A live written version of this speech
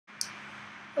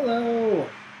Hello,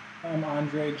 I'm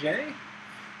Andre J,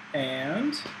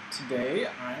 and today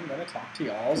I'm going to talk to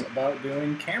y'all about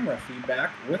doing camera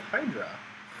feedback with Hydra.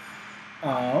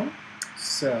 Um,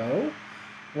 so,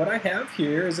 what I have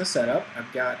here is a setup.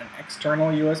 I've got an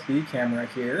external USB camera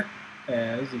here,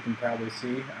 as you can probably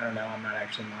see. I don't know, I'm not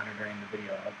actually monitoring the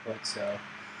video output, so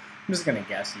I'm just going to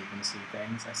guess you can see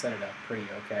things. I set it up pretty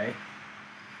okay.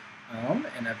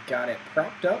 And I've got it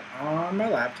propped up on my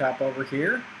laptop over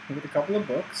here with a couple of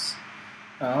books.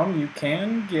 You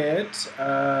can get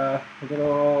a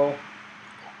little,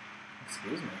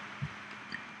 excuse me,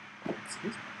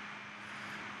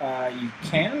 you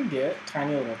can get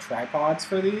tiny little tripods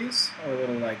for these, or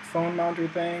little like phone mounter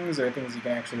things, or things you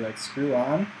can actually like screw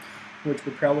on, which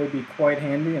would probably be quite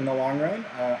handy in the long run.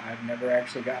 I've never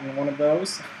actually gotten one of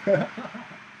those.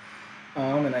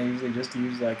 And I usually just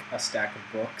use like a stack of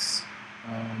books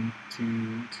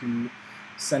to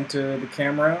center the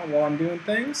camera while I'm doing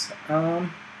things.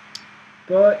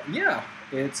 But yeah,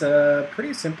 it's a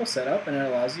pretty simple setup, and it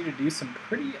allows you to do some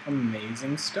pretty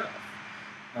amazing stuff.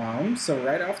 So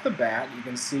right off the bat, you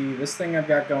can see this thing I've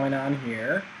got going on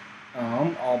here.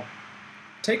 I'll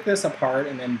take this apart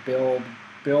and then we'll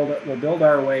build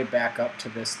our way back up to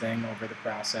this thing over the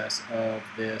process of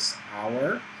this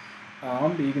hour.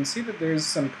 But you can see that there's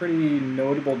some pretty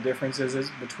notable differences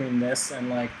between this and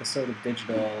like the sort of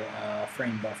digital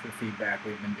frame buffer feedback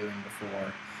we've been doing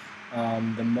before.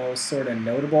 The most sort of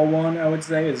notable one, I would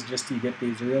say, is just you get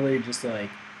these really just like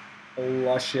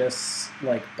luscious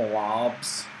like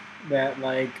blobs that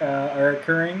like are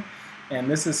occurring, and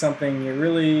this is something you're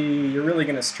really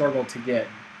going to struggle to get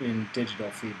in digital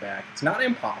feedback. It's not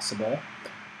impossible,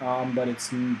 but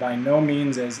it's by no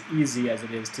means as easy as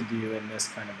it is to do in this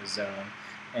kind of a zone.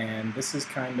 And this is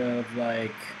kind of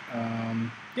like,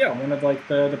 yeah, one of like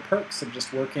the perks of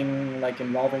just working like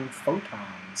involving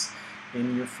photons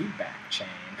in your feedback chain.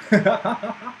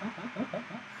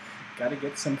 Got to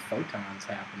get some photons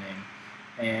happening.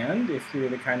 And if you're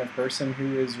the kind of person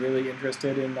who is really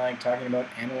interested in like talking about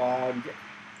analog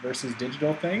versus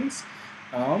digital things,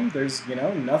 there's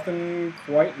nothing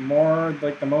quite more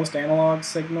like the most analog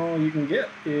signal you can get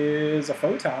is a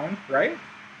photon, right?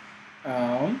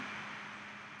 Um,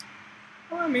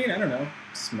 well, I mean, I don't know.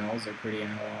 Smells are pretty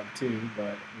analog too,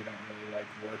 but we don't really like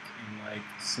work in like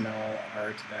smell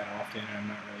art that often, and I'm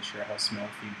not really sure how smell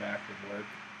feedback would work.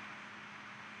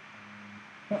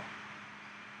 Huh.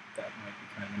 That might be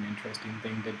kind of an interesting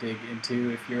thing to dig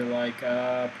into if you're like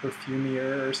a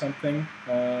perfumier or something,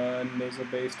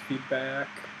 nasal-based feedback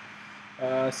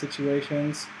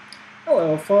situations.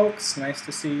 Hello, folks. Nice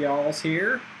to see y'all's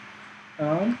here.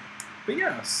 But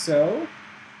yeah, so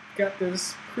got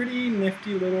this pretty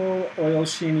nifty little oil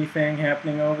sheeny thing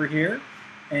happening over here,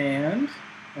 and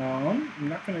I'm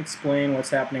not going to explain what's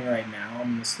happening right now.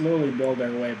 I'm going to slowly build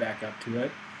our way back up to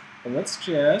it. But let's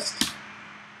just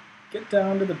get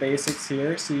down to the basics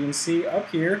here. So you can see up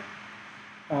here,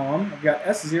 I've got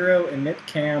S0 and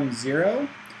NitCam 0.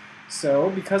 So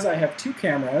because I have two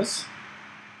cameras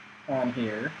on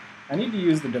here, I need to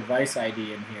use the device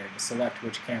ID in here to select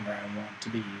which camera I want to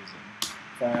be using.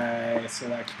 If I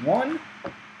select one,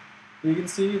 you can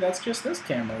see that's just this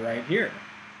camera right here.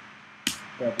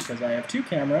 But because I have two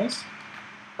cameras,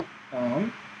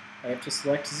 I have to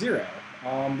select 0.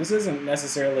 This isn't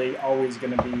necessarily always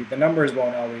going to be, the numbers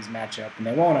won't always match up, and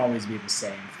they won't always be the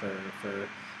same for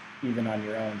even on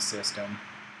your own system.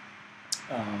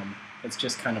 It's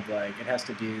just kind of like, it has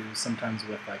to do sometimes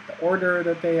with like the order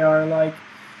that they are like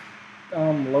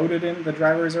loaded in, the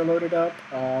drivers are loaded up.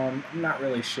 I'm not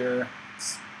really sure.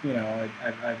 It's,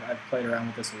 I've played around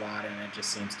with this a lot, and it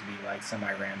just seems to be like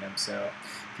semi-random. So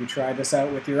if you try this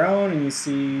out with your own and you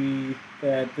see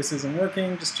that this isn't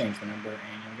working, just change the number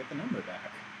and you'll get the number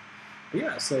back. But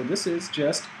yeah, so this is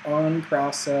just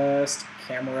unprocessed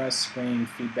camera screen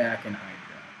feedback in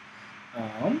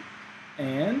Hydra.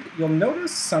 And you'll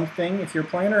notice something if you're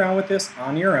playing around with this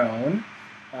on your own.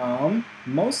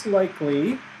 Most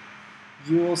likely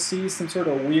you will see some sort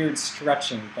of weird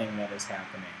stretching thing that is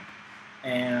happening.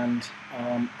 And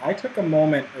I took a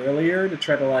moment earlier to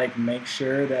try to like make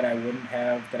sure that I would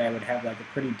have like a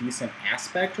pretty decent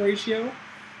aspect ratio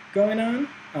going on.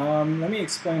 Let me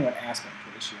explain what aspect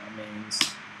ratio means.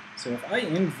 So if I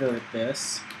invert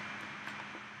this,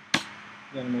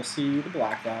 then we'll see the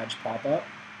black dodge pop up.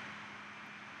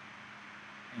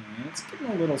 And it's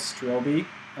getting a little stroby.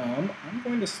 I'm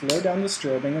going to slow down the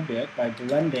strobing a bit by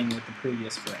blending with the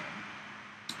previous frame.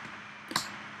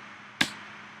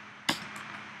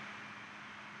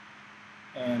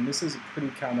 And this is a pretty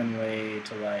common way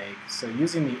to like, so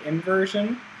using the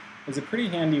inversion is a pretty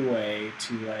handy way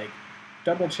to like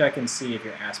double check and see if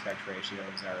your aspect ratio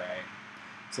is alright.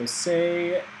 So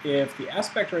say if the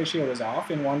aspect ratio is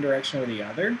off in one direction or the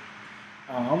other,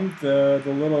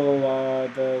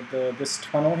 this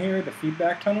tunnel here, the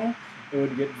feedback tunnel, it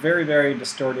would get very, very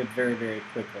distorted very, very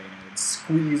quickly. And it would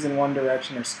squeeze in one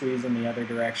direction or squeeze in the other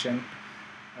direction.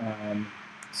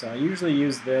 So I usually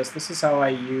use this. This is how I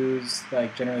use,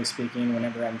 like, generally speaking,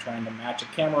 whenever I'm trying to match a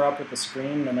camera up with the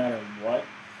screen, no matter what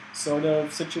sort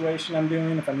of situation I'm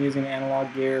doing. If I'm using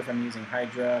analog gear, if I'm using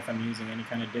hydra, if I'm using any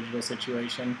kind of digital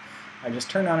situation, I just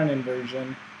turn on an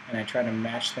inversion and I try to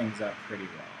match things up pretty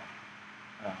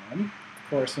well. Of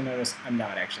course, you notice I'm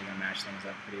not actually going to match things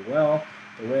up pretty well.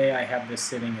 The way I have this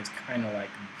sitting is kind of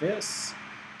like this,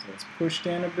 so it's pushed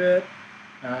in a bit,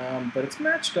 but it's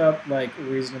matched up like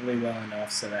reasonably well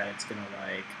enough so that it's going to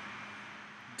like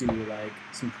do like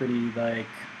some pretty like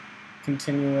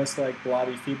continuous like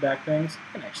blobby feedback things.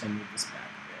 I can actually move this back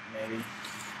a bit, maybe.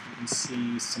 You can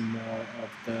see some more of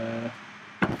the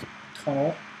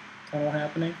tunnel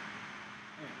happening.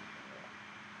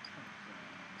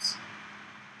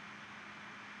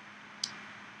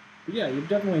 But yeah, you've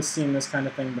definitely seen this kind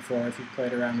of thing before if you've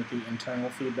played around with the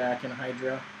internal feedback in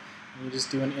Hydra. And you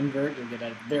just do an invert, you'll get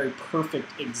a very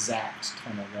perfect, exact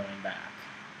tunnel going back.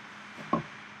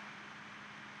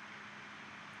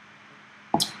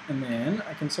 And then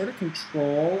I can sort of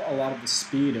control a lot of the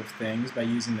speed of things by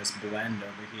using this blend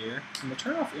over here. I'm going to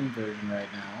turn off inversion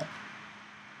right now.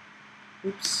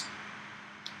 Oops.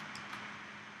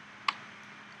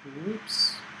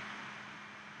 Oops.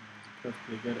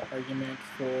 Perfectly good argument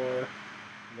for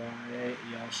why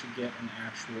y'all should get an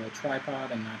actual tripod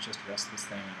and not just rest this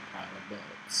thing on a pile of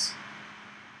bullets.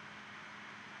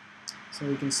 So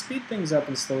we can speed things up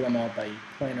and slow them out by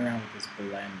playing around with this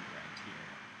blend right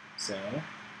here. So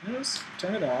notice,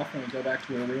 turn it off and we go back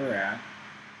to where we were at.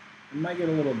 It might get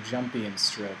a little jumpy and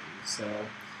strobey. So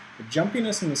the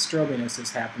jumpiness and the strobiness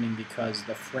is happening because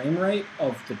the frame rate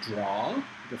of the draw,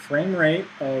 the frame rate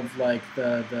of like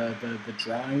the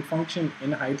drawing function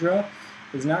in Hydra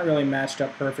is not really matched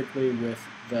up perfectly with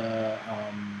the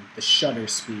shutter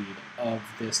speed of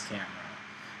this camera.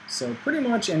 So pretty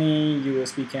much any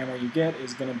USB camera you get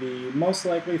is going to be most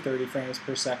likely 30 frames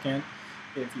per second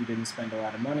if you didn't spend a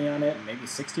lot of money on it, maybe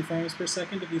 60 frames per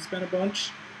second if you spent a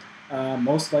bunch.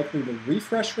 Most likely the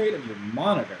refresh rate of your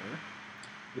monitor,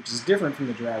 which is different from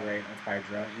the draw rate of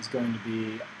Hydra, is going to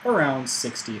be around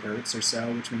 60 hertz or so,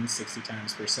 which means 60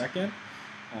 times per second.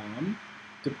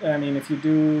 I mean, if you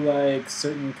do like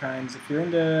certain kinds, if you're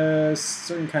into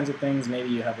certain kinds of things, maybe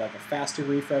you have like a faster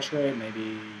refresh rate,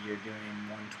 maybe you're doing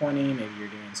 120, maybe you're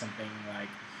doing something like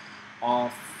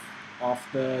off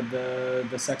the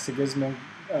sexagismal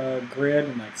grid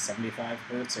and like 75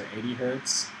 hertz or 80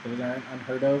 hertz. Those aren't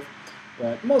unheard of.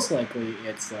 But most likely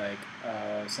it's like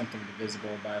something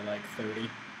divisible by like 30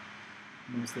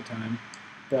 most of the time.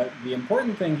 But the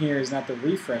important thing here is not the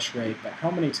refresh rate, but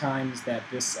how many times that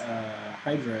this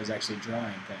Hydra is actually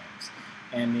drawing things.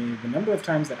 And the number of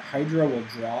times that Hydra will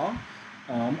draw,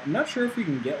 I'm not sure if we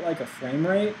can get like a frame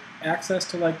rate access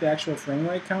to like the actual frame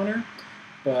rate counter,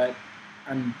 but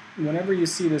whenever you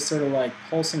see this sort of like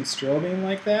pulsing strobing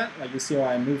like that, like you see how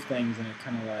I move things and it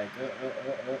kind of like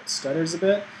stutters a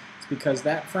bit, it's because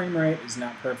that frame rate is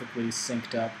not perfectly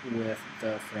synced up with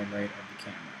the frame rate of the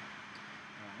camera.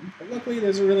 But luckily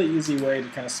there's a really easy way to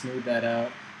kind of smooth that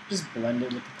out. Just blend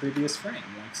it with the previous frame,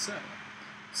 like so.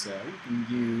 So we can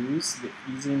use the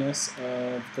easiness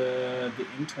of the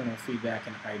internal feedback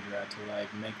in Hydra to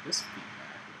like make this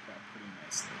feedback work out pretty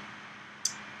nicely.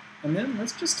 And then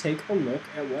let's just take a look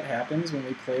at what happens when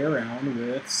we play around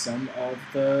with some of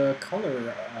the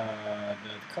color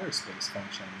space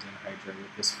functions in Hydra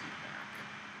with this feedback.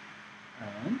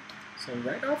 So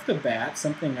right off the bat,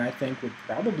 something I think would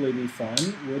probably be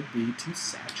fun would be to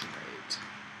saturate.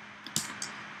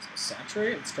 So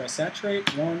saturate, let's try saturate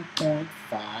 1.5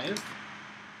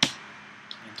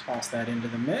 and toss that into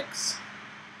the mix.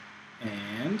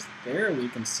 And there we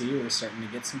can see we're starting to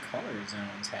get some color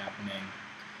zones happening.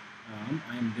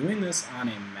 I'm doing this on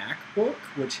a MacBook,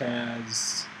 which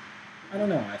has, I don't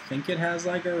know, I think it has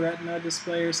like a Retina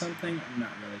display or something. I'm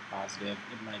not really positive.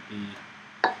 It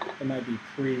might be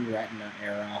pre-Retina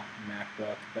era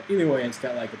MacBook, but either way, it's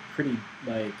got like a pretty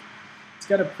it's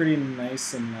got a pretty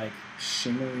nice and like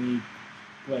shimmery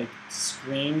like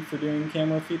screen for doing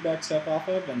camera feedback stuff off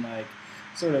of, and like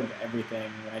sort of everything.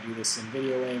 When I do this in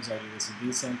video waves, I do this in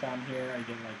VSynth on here, I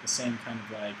get like the same kind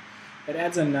of like, it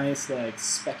adds a nice like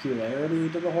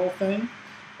specularity to the whole thing.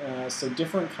 So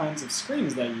different kinds of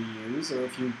screens that you use, or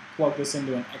if you plug this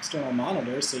into an external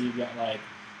monitor, so you've got like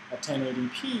a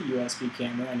 1080p USB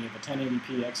camera and you have a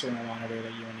 1080p external monitor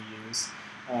that you want to use,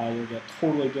 you'll get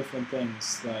totally different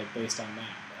things like based on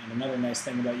that. And another nice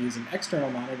thing about using external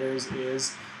monitors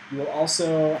is you will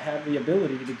also have the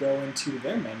ability to go into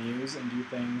their menus and do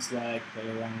things like play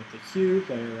around with the hue,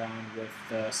 play around with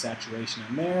the saturation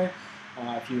on there.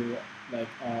 If you like,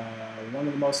 one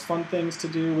of the most fun things to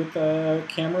do with the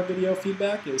camera video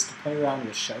feedback is to play around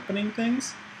with sharpening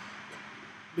things.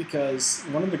 Because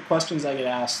one of the questions I get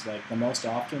asked like the most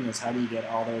often is how do you get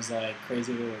all those like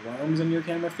crazy little worms in your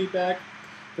camera feedback?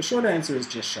 The short answer is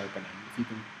just sharpening. If you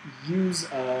can use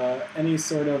any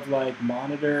sort of like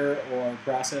monitor or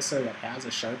processor that has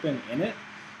a sharpen in it,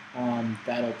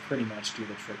 that'll pretty much do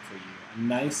the trick for you. A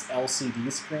nice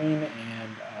LCD screen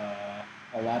and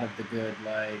a lot of the good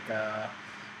like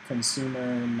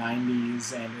consumer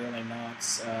 90s and early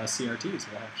noughts CRTs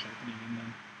will have sharpening in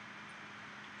them.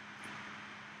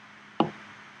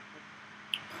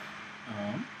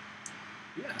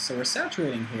 Yeah, so we're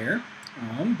saturating here,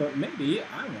 but maybe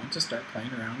I want to start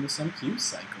playing around with some hue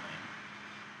cycling.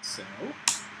 So,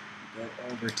 go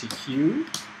over to hue.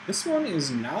 This one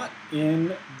is not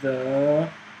in the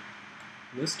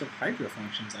list of hydra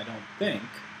functions, I don't think.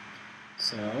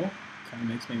 So, kind of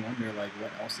makes me wonder like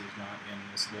what else is not in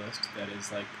this list that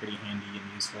is like pretty handy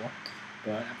and useful.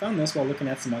 But I found this while looking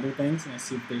at some other things, and I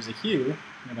see that there's a hue.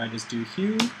 And if I just do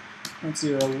hue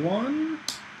 0.01,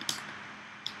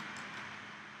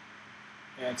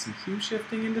 add some hue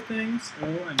shifting into things.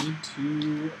 Oh, I need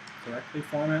to correctly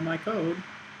format my code.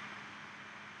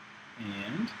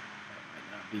 And that might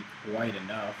not be quite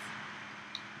enough.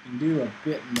 We can do a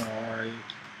bit more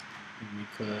than we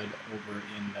could over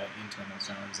in the internal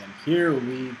zones. And here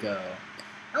we go.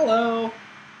 Hello!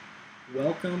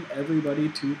 Welcome everybody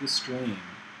to the stream.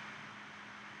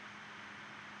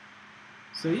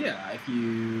 So yeah, if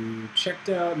you checked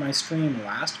out my stream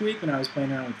last week when I was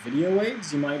playing around with video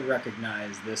waves, you might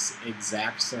recognize this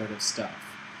exact sort of stuff.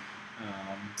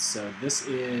 So this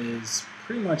is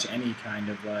pretty much any kind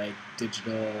of like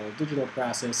digital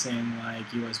processing, like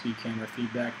USB camera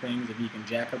feedback things. If you can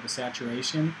jack up the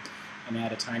saturation and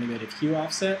add a tiny bit of hue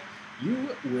offset,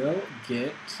 you will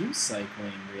get hue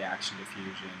cycling reaction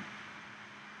diffusion.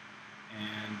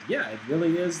 And yeah, it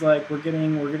really is like we're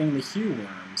getting the hue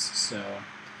worms. So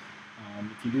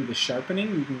if you do the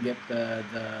sharpening, you can get the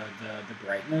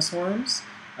brightness worms.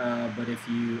 But if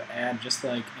you add just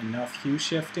like enough hue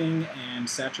shifting and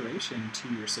saturation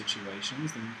to your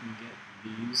situations, then you can get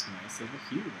these nice little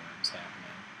hue worms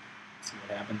happening. Let's see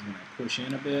what happens when I push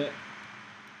in a bit.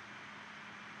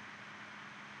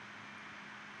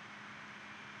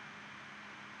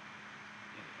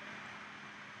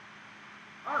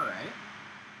 Alright,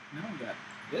 now we've got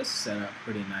this set up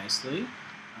pretty nicely.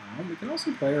 We can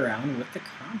also play around with the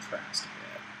contrast a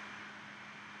bit.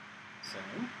 So,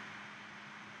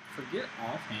 forget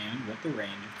offhand what the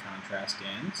range of contrast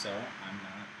in, so I'm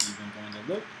not even going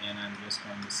to look, and I'm just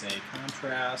going to say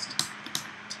contrast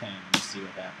 10. Let's see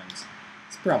what happens.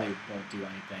 This probably won't do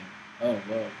anything. Oh,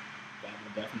 whoa, that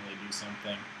will definitely do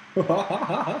something.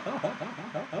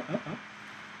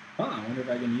 I wonder if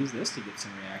I can use this to get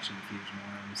some reaction diffusion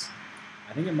worms.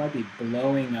 I think it might be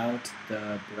blowing out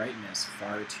the brightness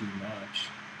far too much,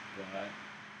 but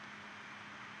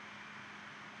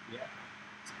yeah,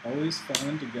 it's always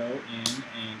fun to go in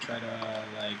and try to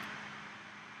like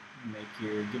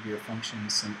give your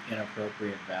functions some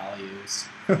inappropriate values.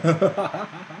 You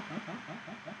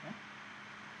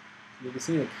can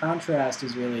see the contrast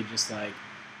is really just like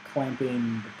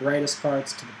clamping the brightest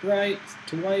parts to the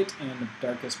white and the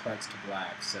darkest parts to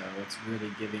black. So it's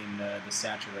really giving the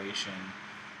saturation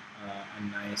a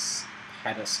nice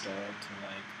pedestal to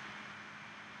like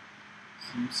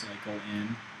hue cycle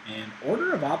in. And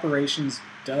order of operations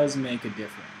does make a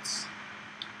difference.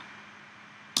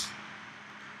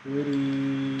 I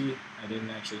didn't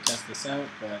actually test this out,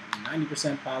 but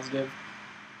 90% positive.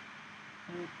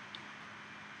 Get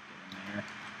in there.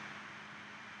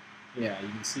 Yeah, you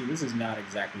can see this is not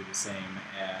exactly the same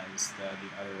as the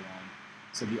other one.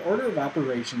 So the order of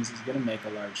operations is going to make a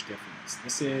large difference.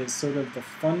 This is sort of the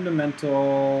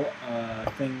fundamental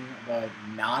thing about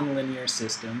nonlinear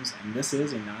systems, and this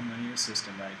is a nonlinear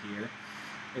system right here,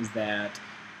 is that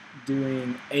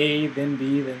doing A, then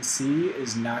B, then C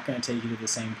is not going to take you to the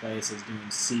same place as doing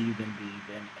C, then B,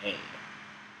 then A.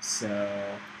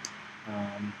 So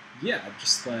yeah,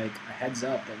 just like a heads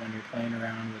up that when you're playing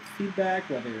around with feedback,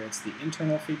 whether it's the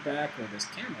internal feedback or this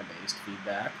camera-based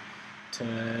feedback,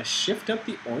 to shift up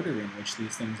the order in which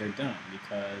these things are done,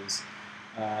 because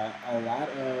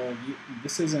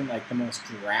this isn't like the most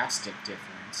drastic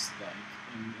difference. Like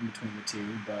in between the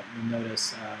two, but you'll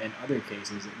notice in other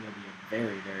cases it will be a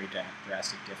very, very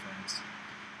drastic difference.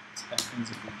 This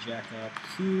happens if we jack up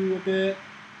Q a bit.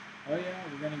 Oh yeah,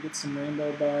 we're going to get some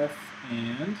rainbow buff,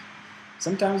 and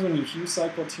sometimes when you hue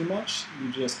cycle too much,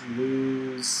 you just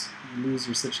lose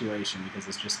your situation because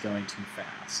it's just going too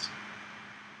fast.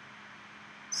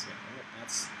 So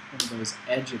that's one of those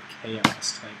edge of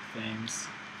chaos type things.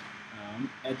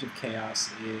 Edge of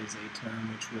chaos is a term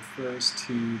which refers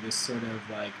to this sort of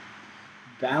like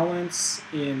balance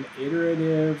in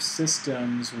iterative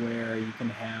systems where you can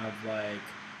have like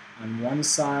on one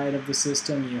side of the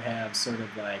system you have sort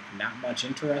of like not much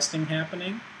interesting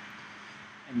happening,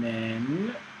 and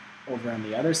then over on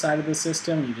the other side of the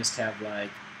system you just have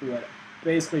like what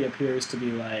basically appears to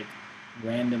be like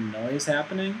random noise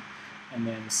happening. And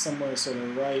then somewhere sort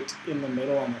of right in the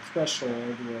middle on the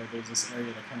threshold where there's this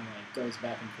area that kind of like goes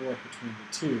back and forth between the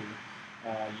two,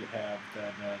 you have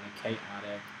the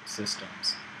chaotic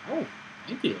systems. Oh,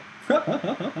 thank you. Alright,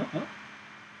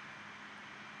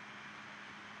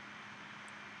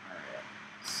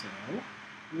 so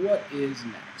what is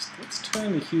next? Let's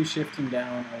turn the hue shifting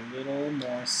down a little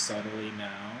more subtly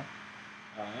now.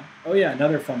 Oh yeah,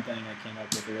 another fun thing I came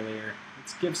up with earlier.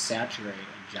 Let's give saturate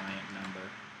a giant number.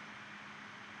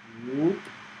 Whoop.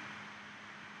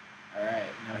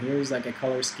 Alright, now here's like a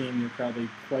color scheme you're probably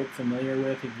quite familiar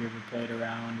with if you ever played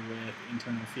around with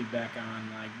internal feedback on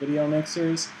like video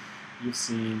mixers. You've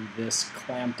seen this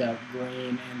clamped out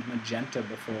green and magenta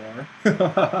before.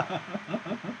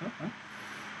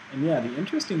 And yeah, the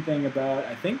interesting thing about,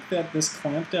 I think that this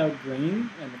clamped out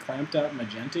green and the clamped out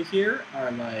magenta here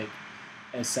are like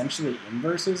essentially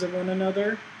inverses of one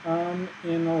another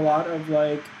in a lot of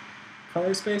like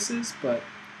color spaces, but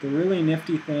the really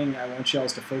nifty thing I want y'all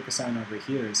to focus on over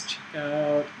here is check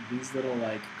out these little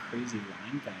like crazy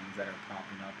line things that are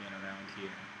popping up in around here.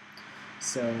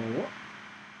 So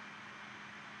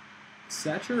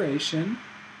saturation,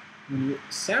 when you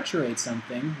saturate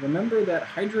something, remember that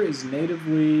Hydra is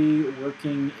natively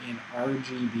working in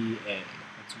RGBA.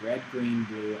 It's red, green,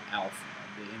 blue, alpha,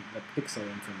 the pixel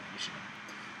information.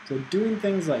 So doing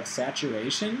things like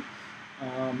saturation,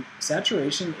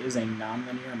 saturation is a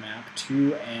nonlinear map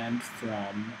to and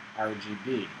from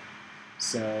RGB.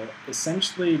 So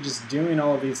essentially just doing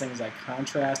all of these things like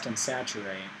contrast and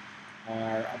saturate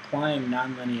are applying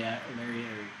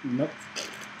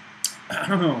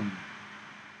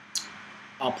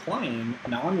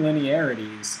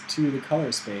nonlinearities to the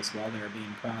color space while they're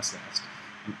being processed.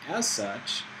 And as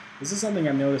such, this is something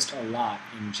I've noticed a lot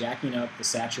in jacking up the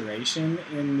saturation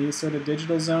in these sort of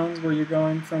digital zones where you're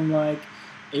going from like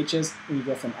you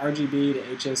go from RGB to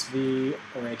HSV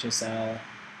or HSL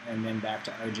and then back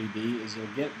to RGB, is you'll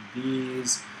get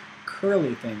these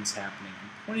curly things happening.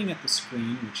 I'm pointing at the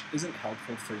screen, which isn't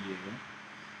helpful for you.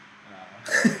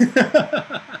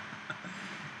 The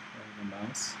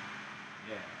mouse.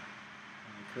 Yeah.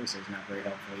 The cursor's not very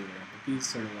helpful either. But these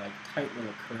sort of like tight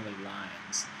little curly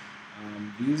lines.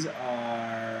 These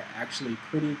are actually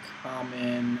pretty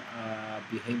common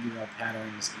behavioral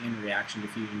patterns in reaction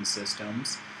diffusion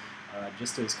systems,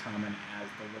 just as common as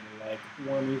the little like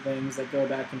wormy things that go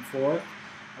back and forth.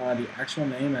 The actual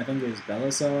name I think is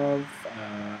Belousov.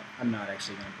 I'm not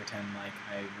actually going to pretend like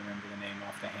I remember the name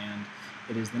off the hand.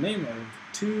 It is the name of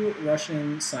two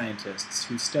Russian scientists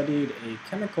who studied a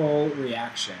chemical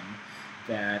reaction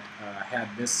that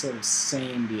had this sort of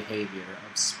same behavior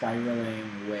of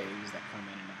spiraling waves that come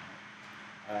in and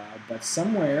out. But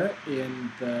somewhere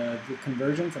in the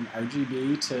conversion from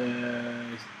RGB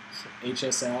to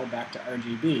HSL back to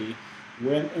RGB,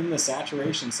 when in the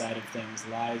saturation side of things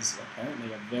lies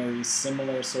apparently a very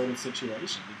similar sort of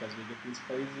situation because we get these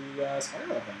crazy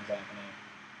spiral things happening.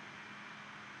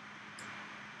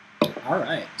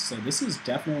 Alright, so this is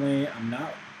definitely,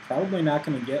 probably not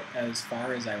going to get as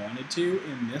far as I wanted to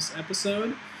in this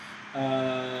episode,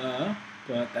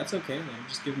 but that's okay. That'll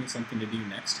just give me something to do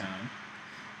next time.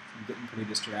 I'm getting pretty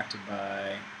distracted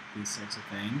by these sorts of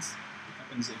things. What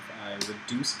happens if I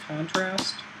reduce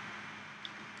contrast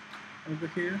over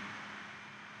here?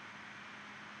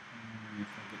 If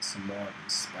I get some more of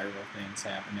these spiral things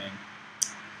happening.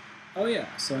 Oh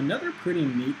yeah, so another pretty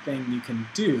neat thing you can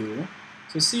do,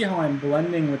 so see how I'm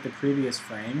blending with the previous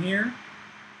frame here?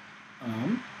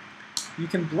 You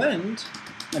can blend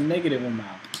a negative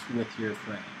amount with your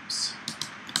frames.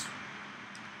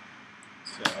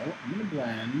 So I'm going to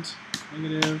blend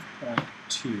negative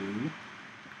 0.2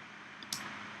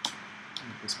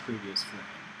 with this previous frame.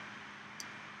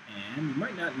 And you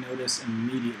might not notice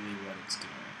immediately what it's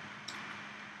doing.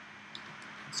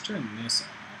 Let's turn this off.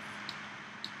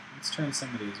 Let's turn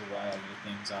some of these wilder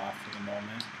things off for the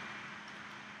moment.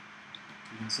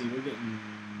 You can see we're getting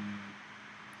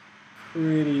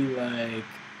pretty like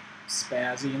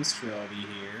spazzy and stroby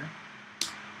here.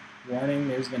 Warning,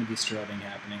 there's going to be strobing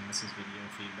happening. This is video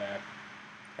feedback.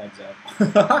 Heads up.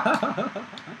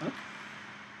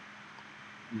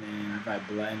 And then if I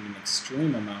blend an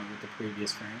extreme amount with the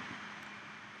previous frame,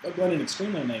 if I blend an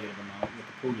extremely negative amount with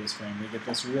the previous frame, we get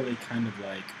this really kind of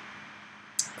like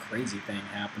crazy thing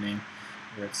happening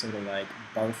where it's sort of like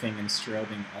barfing and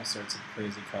strobing all sorts of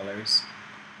crazy colors.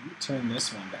 Let me turn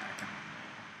this one back on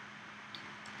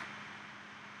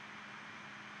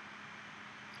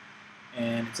now.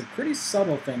 And it's a pretty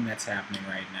subtle thing that's happening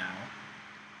right now.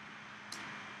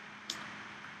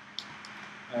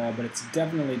 But it's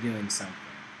definitely doing something.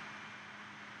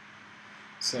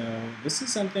 So this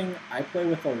is something I play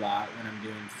with a lot when I'm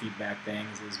doing feedback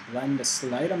things, is blend a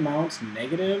slight amount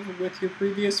negative with your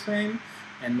previous frame,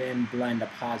 and then blend a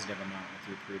positive amount with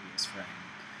your previous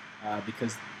frame.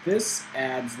 Because this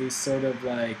adds these sort of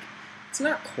like, it's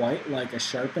not quite like a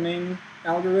sharpening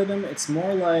algorithm, it's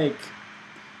more like,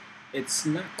 it's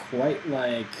not quite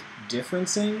like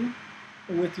differencing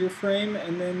with your frame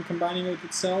and then combining it with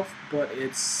itself, but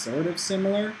it's sort of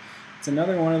similar. It's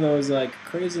another one of those like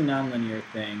crazy nonlinear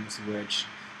things which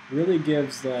really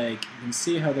gives like, you can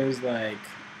see how there's like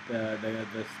the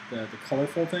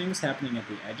colorful things happening at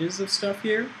the edges of stuff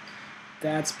here.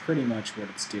 That's pretty much what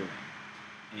it's doing.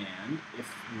 And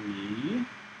if we,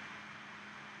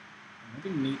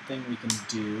 another neat thing we can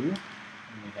do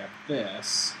when we have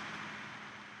this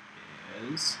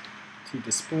is to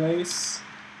displace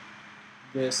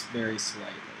this very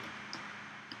slightly.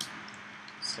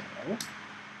 So,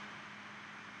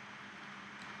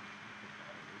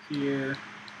 here,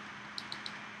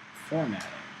 formatting.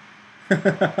 So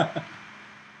if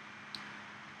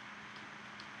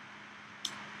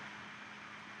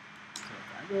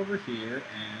I go over here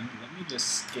and let me just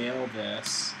scale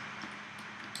this,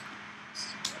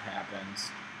 see what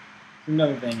happens.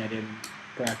 Another thing I didn't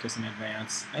practice in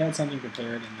advance. I had something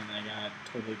prepared and then I got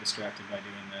totally distracted by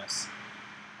doing this.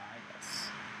 Yes.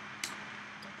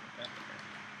 Don't put that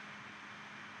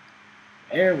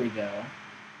there. There we go.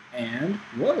 And,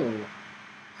 whoa,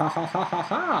 ha ha ha ha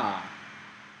ha.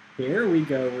 Here we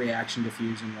go, reaction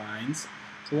diffusion lines.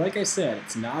 So like I said,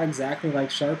 it's not exactly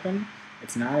like sharpen,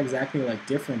 it's not exactly like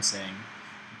differencing,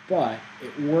 but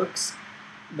it works,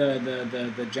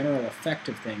 the general effect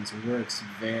of things works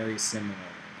very similarly.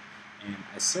 And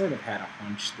I sort of had a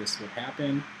hunch this would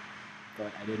happen,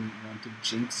 but I didn't want to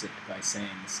jinx it by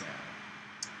saying so.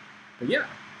 But yeah.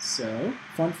 So,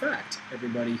 fun fact,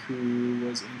 everybody who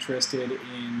was interested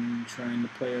in trying to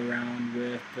play around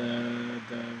with the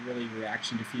really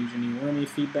reaction diffusion-y wormy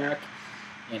feedback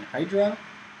in Hydra,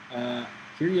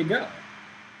 here you go.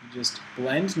 You just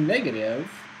blend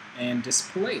negative and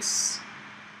displace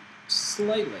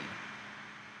slightly.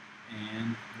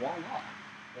 And voila.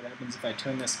 What happens if I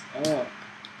turn this up?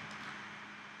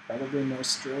 Probably more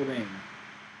strobing.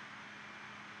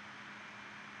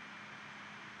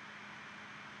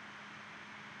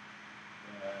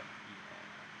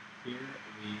 Here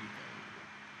we go.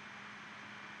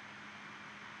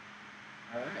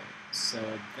 Alright,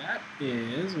 so that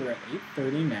is, we're at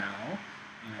 8:30 now,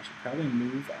 and I should probably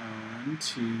move on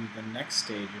to the next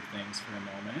stage of things for a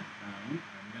moment. I'm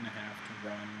going to have to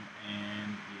run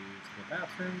and use the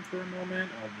bathroom for a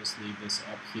moment. I'll just leave this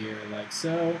up here like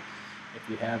so. If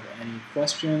you have any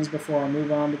questions before I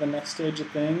move on to the next stage of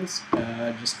things,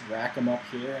 just rack them up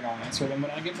here and I'll answer them when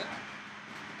I get back.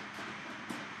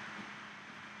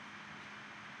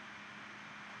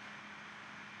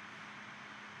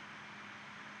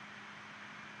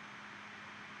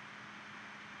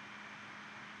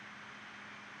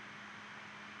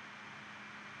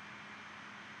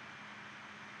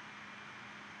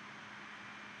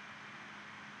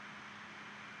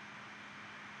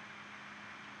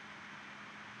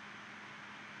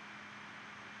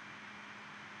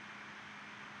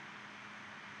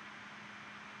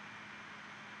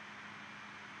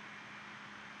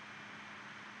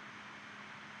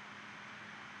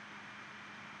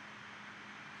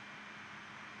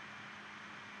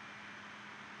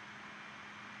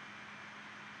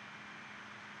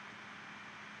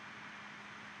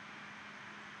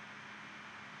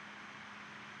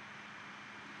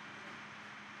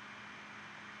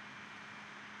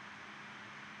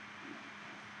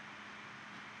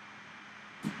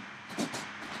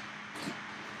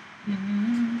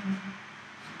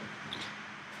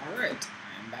 Alright,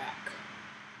 I am back.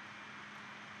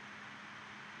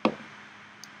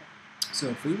 So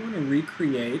if we want to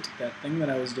recreate that thing that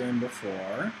I was doing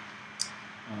before,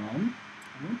 I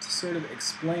want to sort of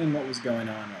explain what was going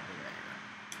on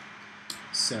over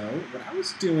So what I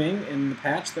was doing in the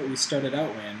patch that we started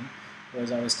out in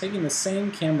was I was taking the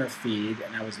same camera feed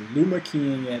and I was luma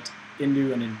keying it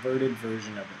into an inverted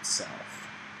version of itself.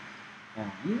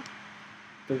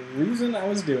 The reason I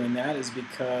was doing that is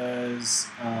because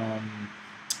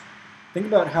think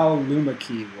about how luma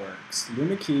key works.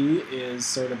 Luma key is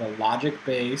sort of a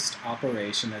logic-based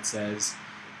operation that says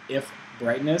if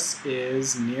brightness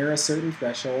is near a certain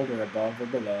threshold or above or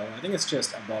below, I think it's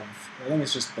just above, or I think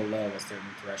it's just below a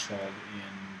certain threshold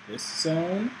in this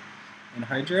zone in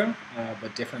Hydra,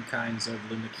 but different kinds of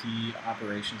luma key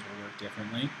operations will work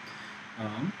differently.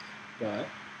 But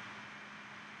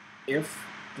if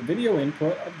the video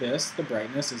input of this, the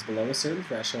brightness, is below a certain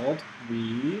threshold,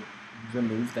 we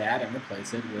remove that and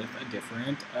replace it with a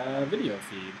different video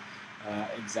feed.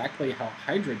 Exactly how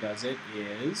Hydra does it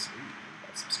is... Ooh,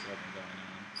 got some scrubbing going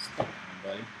on. Slow down,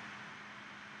 buddy.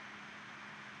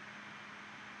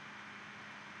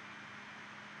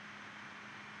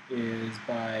 Is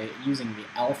by using the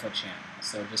alpha channel.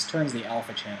 So it just turns the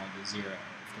alpha channel to 0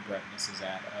 if the brightness is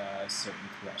at a certain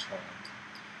threshold.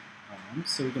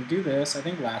 So we can do this. I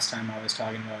think last time I was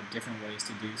talking about different ways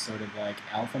to do sort of like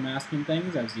alpha masking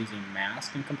things. I was using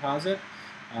mask and composite.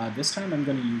 This time I'm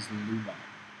going to use luma.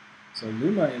 So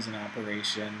luma is an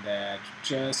operation that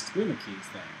just luma keys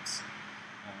things.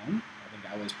 I think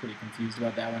I was pretty confused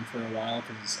about that one for a while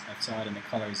because I saw it in the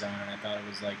color zone and I thought it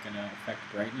was like going to affect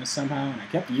brightness somehow, and I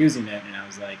kept using it and I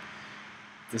was like,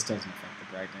 this doesn't affect the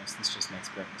brightness, this just makes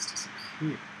brightness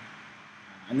disappear.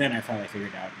 And then I finally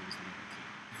figured out it was luma key.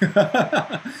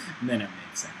 And then it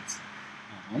made sense.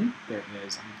 There it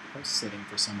is. I'm sitting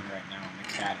for someone right now and the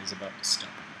cat is about to step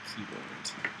on the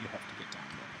keyboard. You have to get down,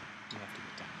 buddy. You have to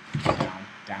get down. Down,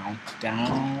 down,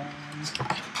 down.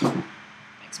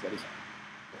 Thanks, buddy.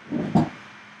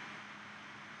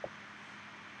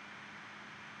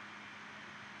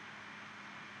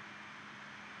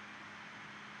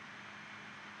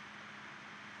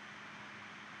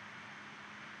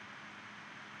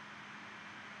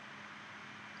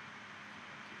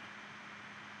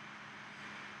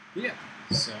 Yeah,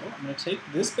 so I'm going to take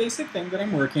this basic thing that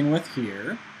I'm working with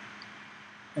here,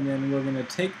 and then we're going to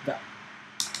take the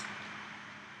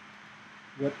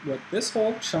what this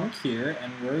whole chunk here,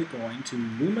 and we're going to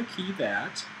luma key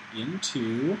that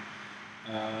into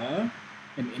an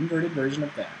inverted version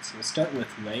of that. So we'll start with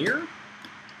layer,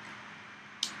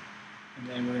 and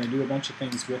then we're going to do a bunch of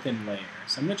things within layer.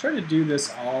 So I'm going to try to do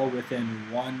this all within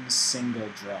one single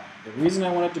draw. The reason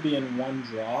I want it to be in one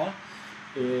draw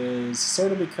is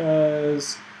sort of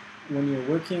because when you're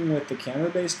working with the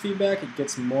camera-based feedback, it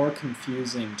gets more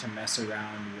confusing to mess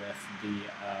around with the,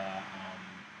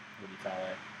 what do you call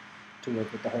it, to work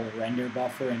with the whole render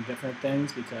buffer and different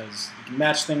things, because you can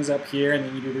match things up here and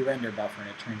then you do the render buffer and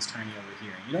it turns tiny over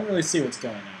here. You don't really see what's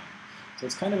going on. So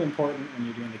it's kind of important when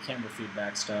you're doing the camera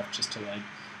feedback stuff just to like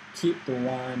keep the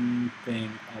one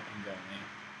thing up and going.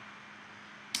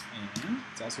 And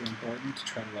it's also important to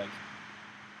try to like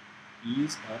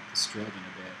ease up the strobing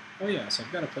a bit. Oh yeah, so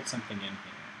I've got to put something in here.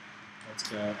 Let's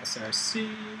go SRC,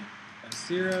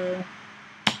 S0,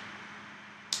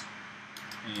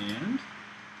 and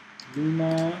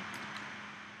luma.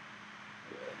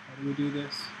 How do we do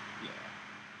this? Yeah,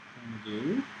 I'm going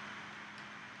to do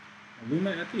a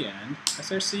luma at the end,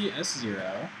 SRC,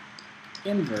 S0,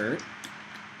 invert,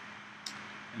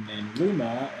 and then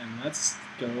luma, and let's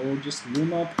go just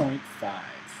luma 0.5.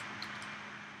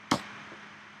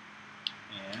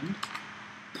 And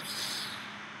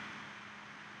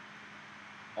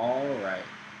all right,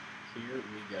 here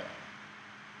we go.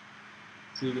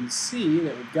 So you can see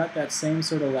that we've got that same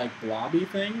sort of like blobby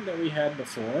thing that we had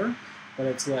before, but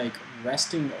it's like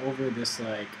resting over this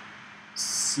like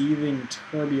seething,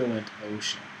 turbulent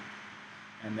ocean.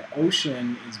 And the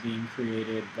ocean is being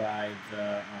created by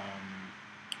the,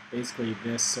 basically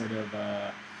this sort of,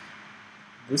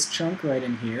 this chunk right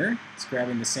in here. It's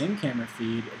grabbing the same camera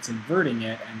feed, it's inverting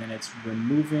it, and then it's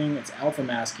removing, it's alpha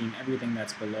masking everything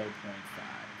that's below 0.5.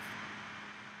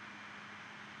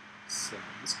 So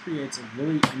this creates a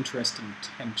really interesting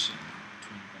tension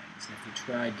between things. And if we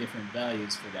try different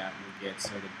values for that, we'll get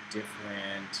sort of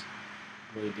different,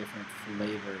 really different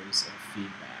flavors of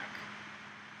feedback.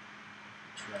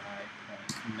 Try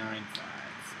 0.95.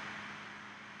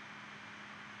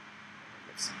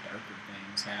 Get some darker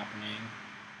things happening.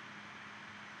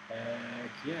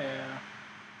 Heck yeah.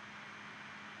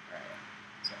 Alright,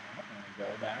 so I'm going to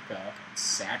go back up and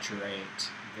saturate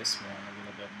this one a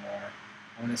little bit more.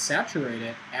 I'm going to saturate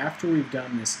it after we've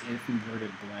done this if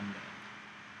inverted blending.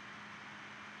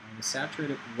 I'm going to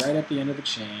saturate it right at the end of the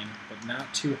chain, but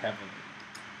not too heavily.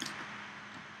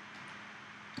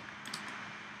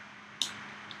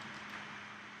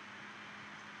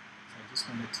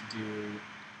 like to do,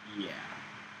 yeah,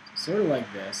 sort of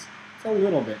like this. It's a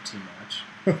little bit too much.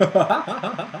 I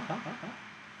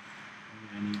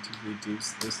need to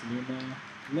reduce this luma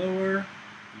lower.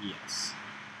 Yes.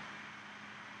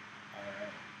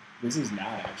 Alright. This is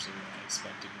not actually what I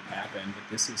expected would happen, but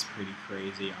this is pretty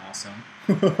crazy awesome.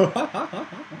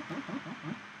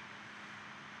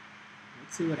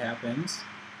 Let's see what happens.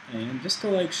 And just to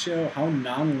like show how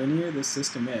non-linear this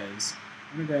system is,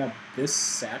 I'm going to grab this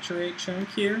saturate chunk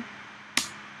here,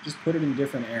 just put it in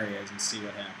different areas and see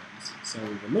what happens. So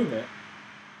we remove it,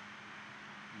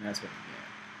 and that's what we get.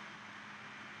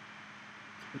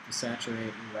 Put the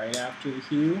saturate right after the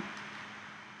hue.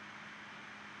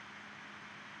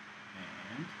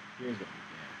 And here's what we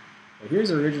get. Well,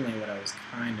 here's originally what I was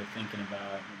kind of thinking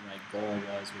about, what my goal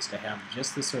was to have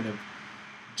just this sort of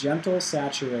gentle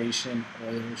saturation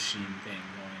oil sheen thing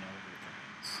going over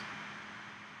things.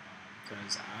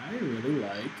 Because I really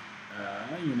like,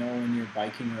 you know, when you're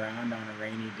biking around on a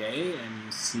rainy day and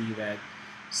you see that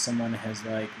someone has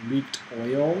like leaked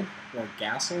oil or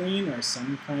gasoline or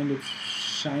some kind of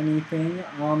shiny thing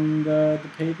on the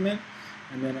pavement,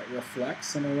 and then it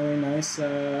reflects in a really nice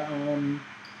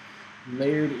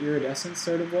layered iridescent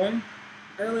sort of way.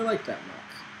 I really like that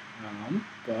look.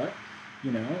 But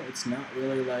you know, it's not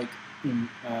really like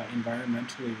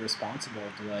environmentally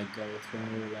responsible to like go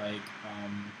throw like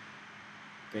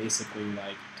basically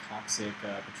like toxic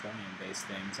petroleum-based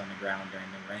things on the ground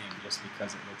during the rain just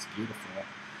because it looks beautiful.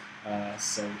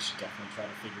 So we should definitely try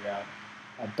to figure out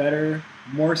a better,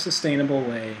 more sustainable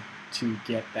way to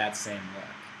get that same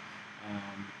look.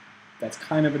 That's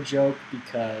kind of a joke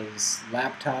because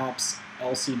laptops,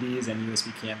 LCDs, and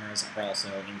USB cameras are also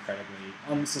incredibly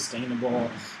unsustainable,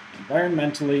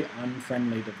 environmentally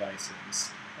unfriendly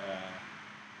devices.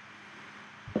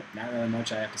 Not really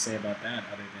much I have to say about that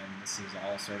other than this is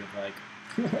all sort of like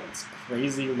it's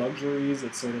crazy luxuries.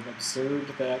 It's sort of absurd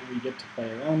that we get to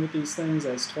play around with these things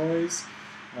as toys.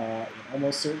 It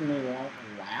almost certainly won't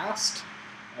last.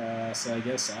 So I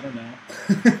guess, I don't know,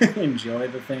 enjoy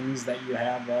the things that you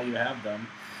have while you have them.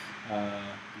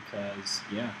 Because,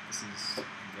 yeah, this is a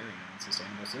very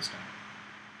non-sustainable system.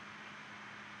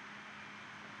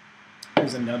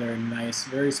 Here's another nice,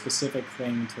 very specific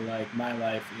thing to like my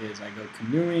life is I go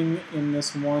canoeing in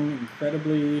this one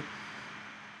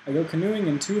I go canoeing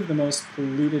in two of the most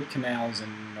polluted canals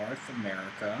in North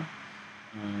America.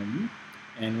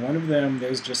 And one of them,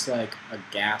 there's just like a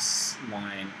gas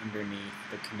line underneath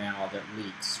the canal that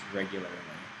leaks regularly.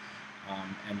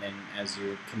 And then as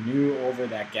you canoe over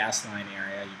that gas line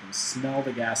area, you can smell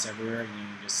the gas everywhere, and you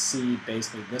can just see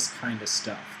basically this kind of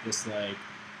stuff, this like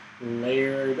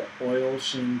layered oil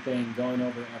sheen thing going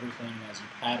over everything, and as you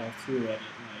paddle through it,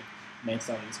 it like makes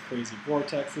all these crazy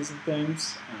vortexes and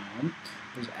things.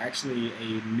 There's actually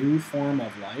a new form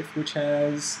of life which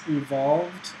has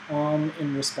evolved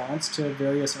in response to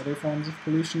various other forms of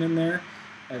pollution in there,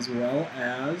 as well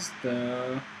as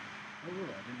the... Oh, I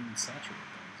didn't even saturate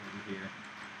things over here.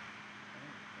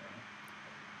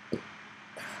 There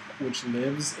we go. Which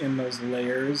lives in those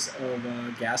layers of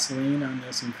gasoline on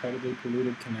this incredibly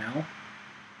polluted canal.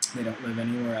 They don't live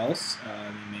anywhere else.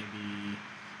 They may be...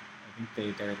 I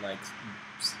think they're like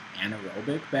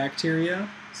anaerobic bacteria,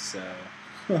 so...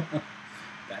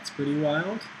 That's pretty wild. I'm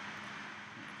going to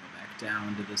go back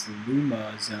down to this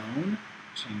Luma zone.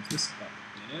 Change this up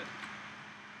a bit.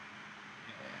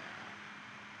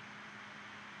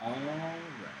 Yeah.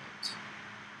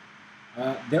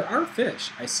 Alright. There are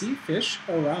fish. I see fish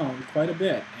around quite a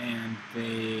bit, and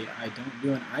I don't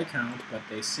do an eye count, but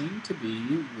they seem to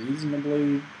be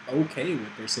reasonably okay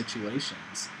with their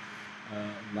situations.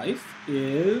 Life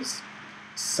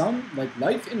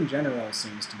in general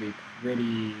seems to be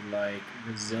pretty like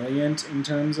resilient in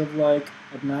terms of like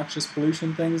obnoxious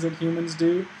pollution things that humans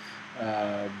do,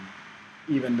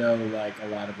 even though like a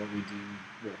lot of what we do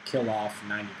will kill off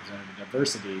 90% of the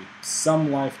diversity.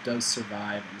 Some life does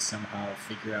survive and somehow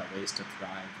figure out ways to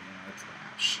thrive in our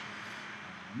trash.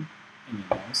 And you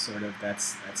know, sort of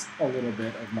that's a little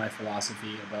bit of my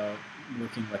philosophy about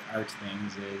working with art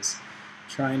things is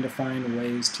trying to find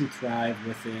ways to thrive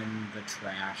within the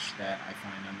trash that I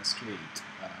find on the street.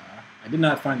 I did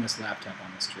not find this laptop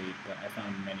on the street, but I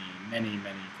found many, many,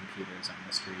 many computers on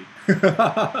the street.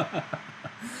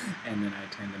 And then I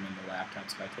turned them into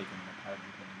laptops by taking them apart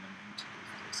and putting them into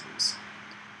cases.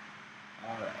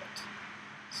 Alright,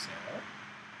 so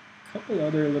a couple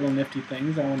other little nifty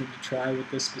things I wanted to try with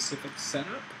this specific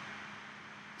setup.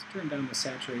 Let's turn down the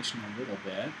saturation a little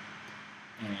bit.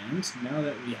 And now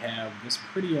that we have this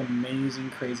pretty amazing,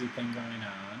 crazy thing going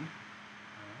on,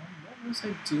 what was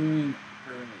I doing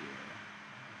earlier?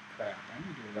 Oh, crap, I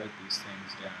need to to write these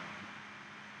things down.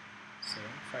 So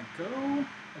if I go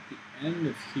at the end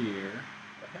of here,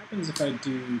 what happens if I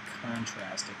do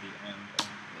contrast at the end of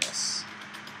this?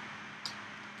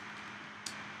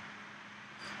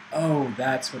 Oh,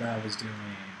 that's what I was doing.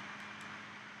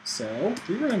 So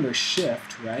we remember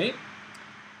shift, right?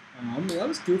 While I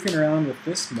was goofing around with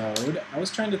this mode, I was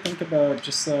trying to think about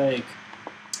just like,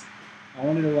 I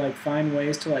wanted to like find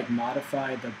ways to like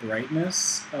modify the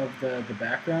brightness of the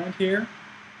background here.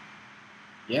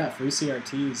 Yeah, free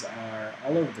CRTs are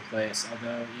all over the place,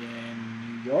 although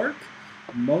in New York,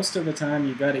 most of the time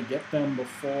you got to get them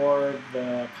before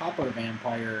the copper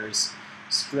vampires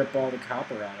strip all the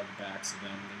copper out of the backs of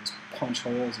them. They just punch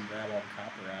holes and grab all the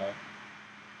copper out.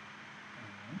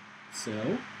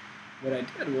 So what I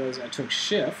did was I took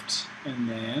shift, and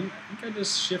then I think I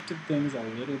just shifted things a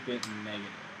little bit negative.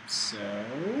 So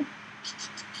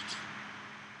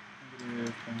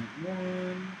negative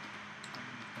 0.1,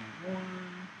 0.1.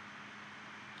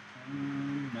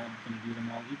 I'm not going to do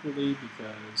them all equally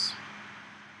because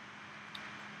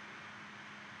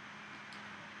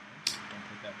don't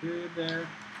put that period there.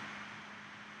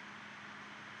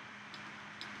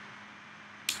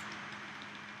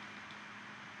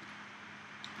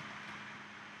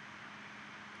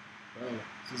 Oh,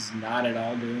 this is not at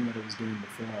all doing what it was doing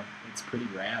before. It's pretty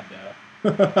rad, though.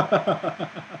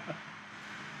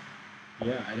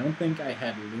 Yeah, I don't think I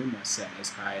had Luma set as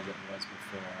high as it was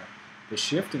before. The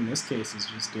shift in this case is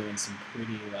just doing some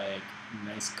pretty, like,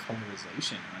 nice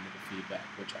colorization onto the feedback,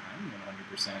 which I'm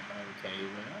 100% okay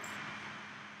with.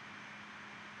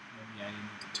 Maybe I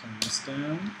need to turn this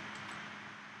down.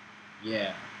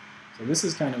 Yeah, so this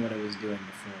is kind of what I was doing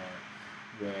before,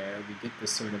 where we get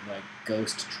this sort of like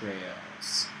ghost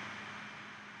trails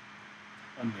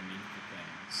underneath the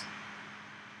things.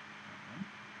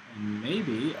 And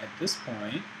maybe at this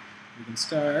point we can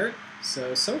start.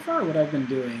 So far what I've been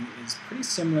doing is pretty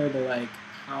similar to like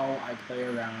how I play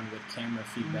around with camera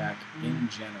feedback in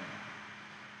general.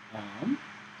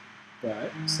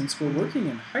 But since we're working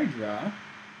in Hydra,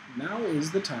 now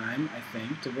is the time, I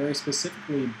think, to very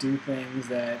specifically do things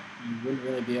that you wouldn't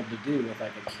really be able to do with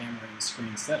like a camera and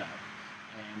screen setup.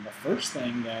 And the first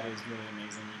thing that is really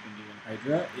amazing you can do in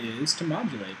Hydra is to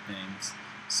modulate things.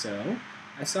 So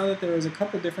I saw that there was a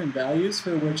couple different values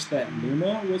for which that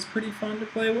Luma was pretty fun to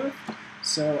play with.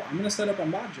 So I'm going to set up a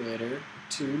modulator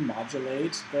to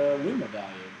modulate the Luma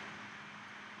value.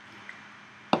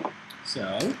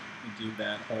 So we do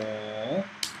that whole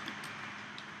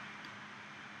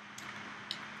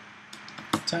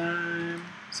time,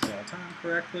 scale time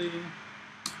correctly.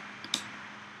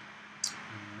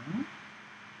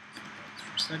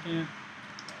 For a second,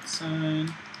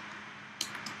 sign.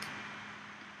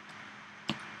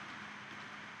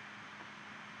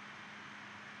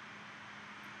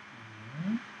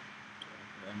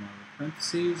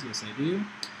 Parentheses, yes I do.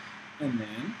 And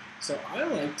then, so I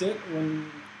liked it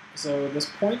when, so this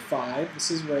 0.5,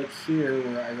 this is right here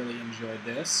where I really enjoyed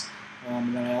this.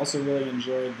 And then I also really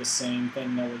enjoyed the same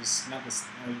thing that was, not this,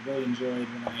 I really enjoyed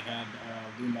when I had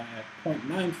Luma at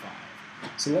 0.95.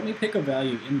 So let me pick a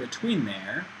value in between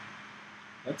there.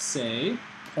 Let's say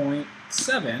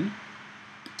 0.7,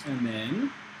 and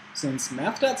then, since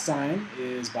math.sine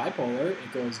is bipolar,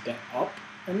 it goes up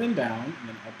and then down, and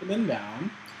then up and then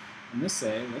down. I'm going to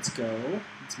say, let's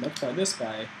multiply this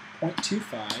by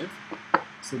 0.25,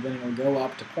 so then it'll go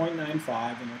up to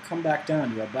 0.95, and it'll come back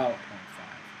down to about 0.5.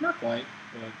 Not quite,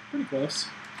 but pretty close.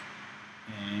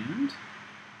 And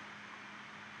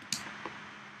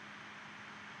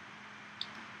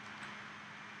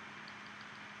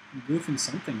I'm goofing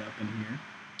something up in here.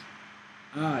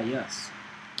 Ah, yes.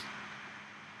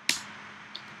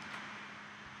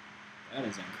 That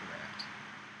is incorrect.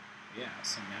 Yeah,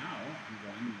 so now I'm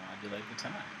going to modulate the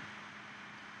time.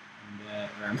 And,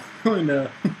 or I'm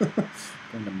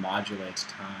going to modulate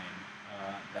time.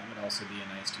 That would also be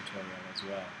a nice tutorial as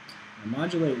well. I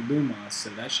modulate Luma, so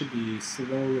that should be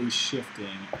slowly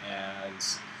shifting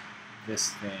as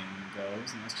this thing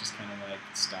goes. And let's just kind of like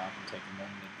stop and take a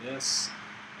moment at this.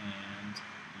 And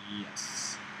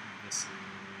yes, this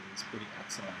is pretty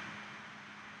excellent.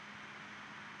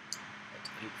 At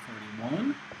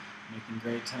 8:41. Making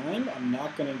great time. I'm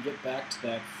not going to get back to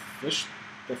that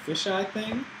the fisheye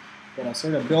thing, but I'll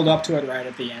sort of build up to it right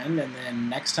at the end, and then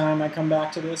next time I come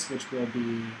back to this, which will be,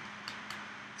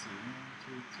 let's see,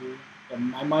 1, 2, 3.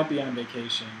 I might be on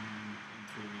vacation in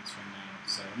 3 weeks from now,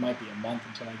 so it might be a month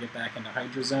until I get back into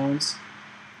Hydra zones.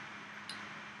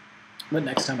 But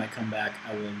next time I come back,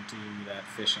 I will do that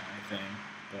fisheye thing.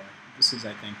 But this is,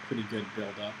 I think, pretty good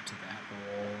build up to that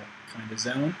whole kind of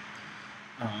zone.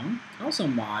 Can also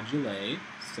modulate,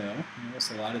 so notice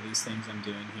a lot of these things I'm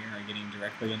doing here are getting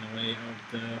directly in the way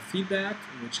of the feedback,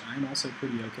 which I'm also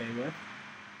pretty okay with.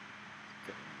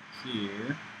 Go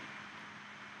here.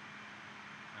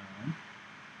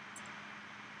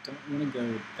 Don't want to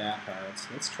go that hard, so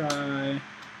let's try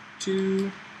 2,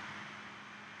 1,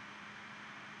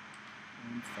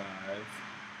 5.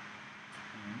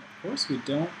 And of course we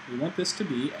want this to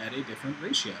be at a different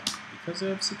ratio because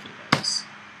of cicadas.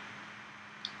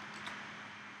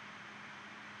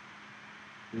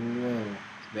 Whoa,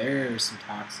 there's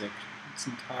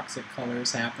some toxic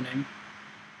colors happening.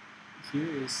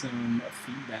 Here is some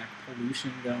feedback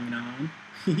pollution going on.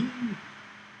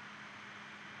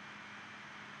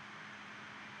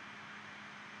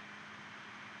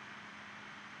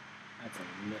 That's a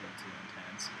little too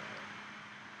intense, but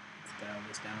let's dial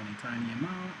this down a tiny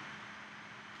amount.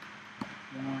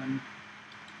 1,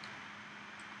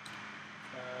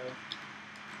 5.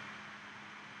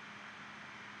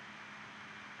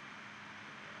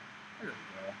 There we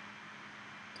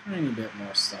go. Tiny bit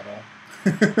more subtle.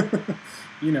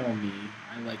 You know me,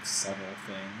 I like subtle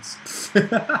things.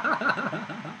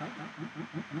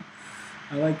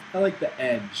 I like the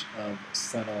edge of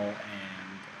subtle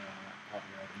and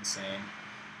outright insane.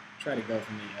 Try to go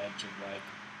from the edge of like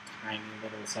tiny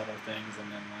little subtle things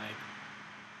and then like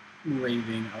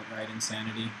raving outright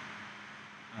insanity.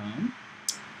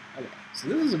 Okay, so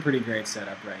this is a pretty great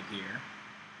setup right here.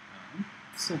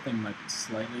 This whole thing might be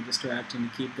slightly distracting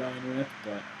to keep going with,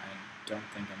 but I don't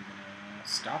think I'm gonna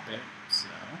stop it. So,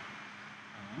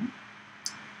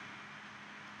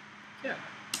 yeah.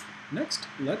 Next,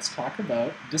 let's talk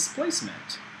about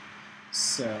displacement.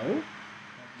 So,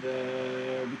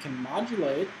 we can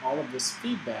modulate all of this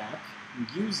feedback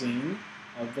using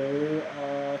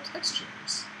other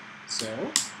textures.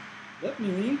 So, let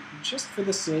me, just for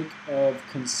the sake of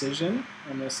concision,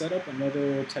 I'm going to set up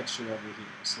another texture over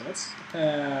here. So let's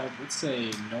have, let's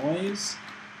say, noise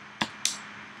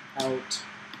out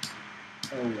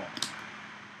 01.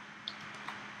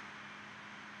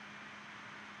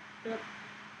 Yep.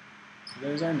 So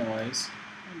there's our noise.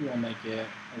 Maybe we'll make it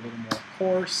a little more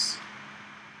coarse.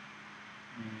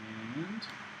 And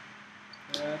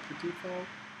is that the default?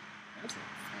 That's a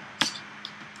little fast.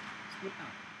 Slow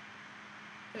down.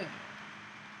 Yeah.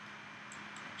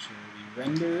 Actually, we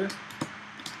render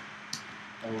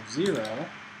 0.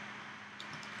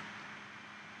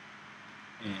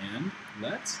 And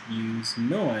let's use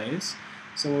noise.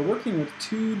 So we're working with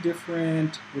two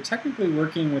different, we're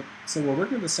working with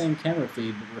the same camera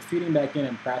feed, but we're feeding back in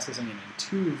and processing it in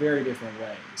two very different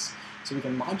ways. So we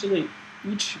can modulate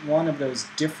each one of those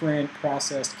different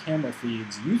processed camera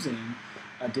feeds using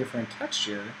a different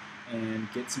texture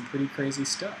and get some pretty crazy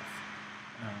stuff.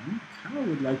 I kind of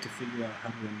would like to figure out how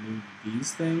to remove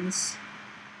these things.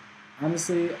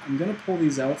 Honestly, I'm going to pull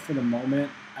these out for the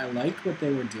moment. I liked what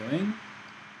they were doing,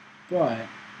 but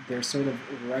they're sort of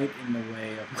right in the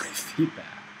way of my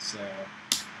feedback, so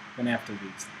I'm going to have to lose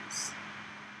these.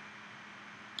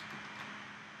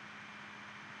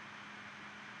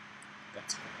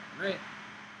 That's all right.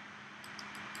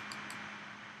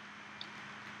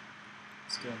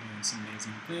 Still doing some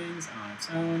amazing things on its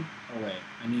own. Oh wait,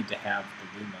 I need to have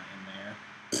the Luma in there.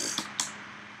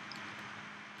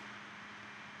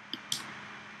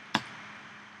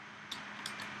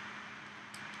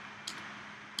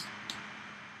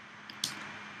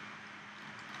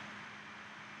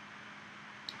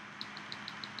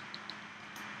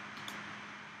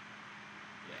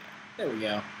 There we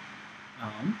go.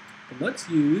 But let's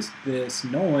use this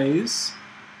noise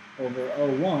over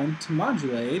 01 to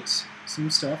modulate some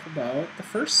stuff about the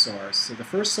first source. So the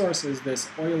first source is this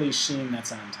oily sheen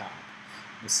that's on top.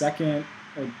 The second,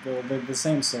 the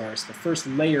same source, the first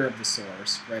layer of the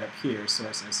source, right up here,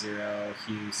 source S0,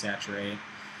 hue, saturate,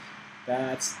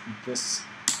 that's this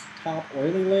top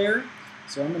oily layer.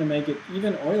 So I'm going to make it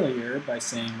even oilier by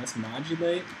saying let's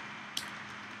modulate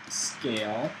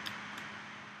scale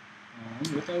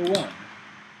with 01.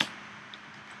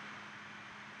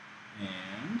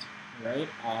 And right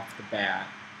off the bat,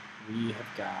 we have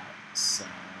got some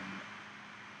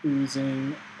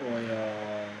oozing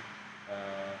oil.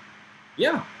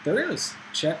 Yeah, there is.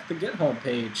 Check the GitHub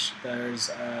page.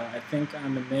 There's, I think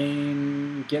on the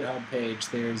main GitHub page,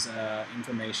 there's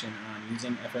information on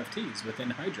using FFTs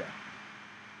within Hydra.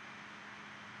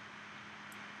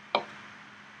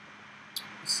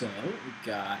 So we've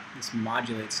got this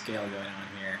modulate scale going on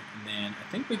here, and then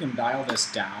I think we can dial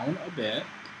this down a bit.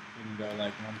 We can go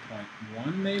like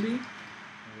 1.1 maybe. It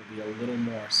will be a little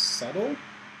more subtle.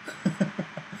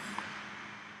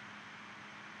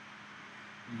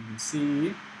 You can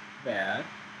see that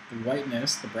the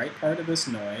whiteness, the bright part of this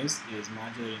noise, is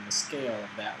modulating the scale of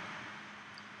that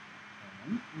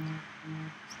one.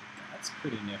 That's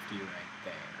pretty nifty right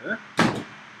there.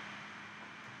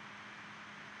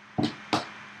 Let's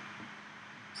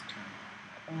turn off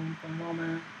my phone for a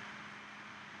moment.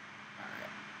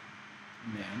 Alright.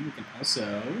 And then we can also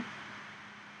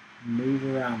move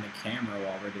around the camera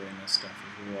while we're doing this stuff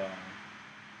as well.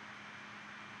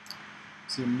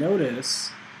 So you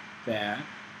notice that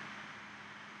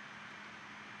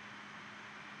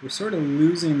we're sort of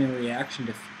losing the reaction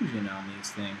diffusion on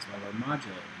these things while we're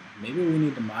modulating. Maybe we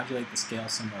need to modulate the scale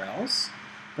somewhere else,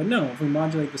 but no, if we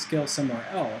modulate the scale somewhere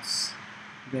else,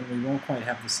 then we won't quite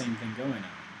have the same thing going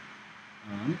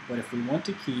on. But if we want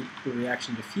to keep the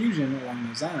reaction diffusion along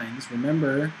those lines,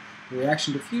 remember the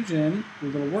reaction diffusion, the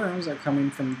little worms, are coming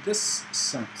from this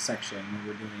section where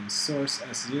we're doing source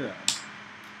S0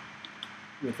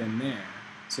 within there.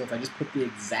 So if I just put the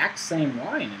exact same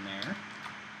line in there,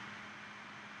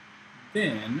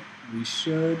 then we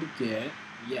should get,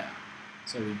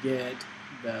 so we get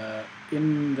the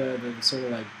sort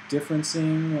of like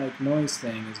differencing like noise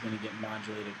thing is going to get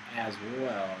modulated as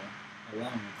well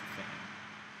along with the thing.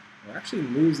 We're actually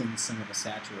losing some of the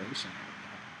saturation that we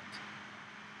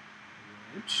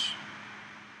had, which,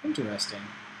 interesting.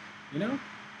 You know, you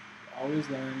always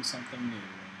learn something new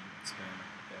when you experiment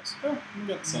with this. Oh, we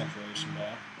got the saturation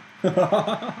back.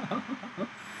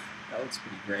 That looks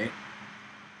pretty great.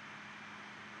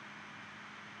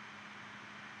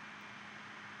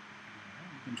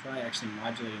 You can try actually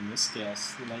modulating this scale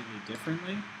slightly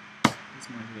differently. Let's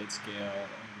modulate scale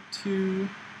over 2.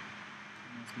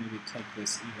 Let's maybe take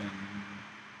this even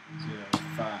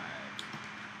 0.5.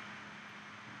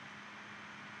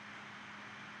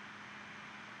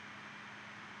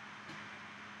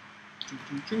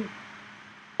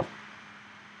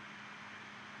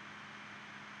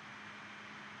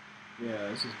 Yeah,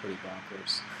 this is pretty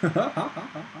bonkers. Alright,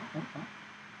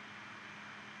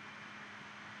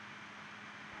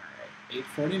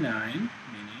 8:49,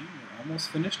 meaning we're almost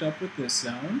finished up with this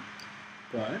zone,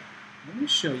 but let me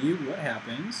show you what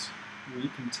happens. We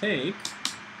can take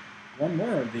one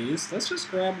more of these. Let's just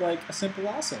grab like a simple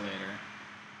oscillator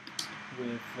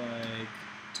with like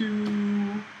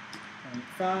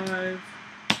 2.5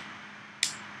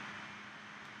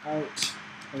 out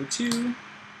O2,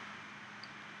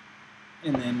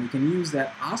 and then we can use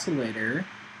that oscillator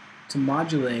to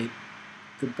modulate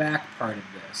the back part of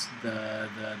this, the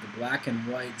black and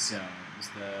white zones,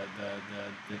 the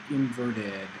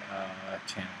inverted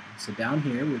channel. So down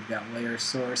here we've got layer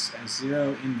source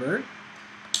S0 invert.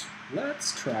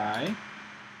 Let's try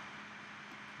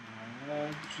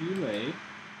modulate.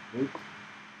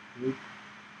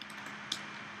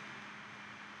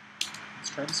 Let's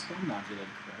try to spell modulate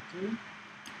correctly.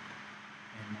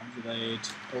 And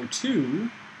modulate O2.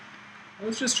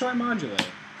 Let's just try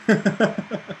modulate.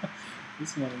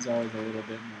 This one is always a little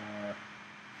bit more.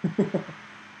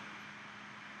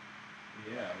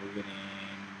 Yeah, we're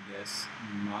getting this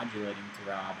modulating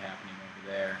throb happening over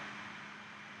there.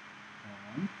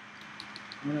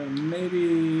 I'm gonna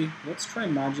maybe, let's try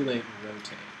modulate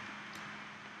rotate.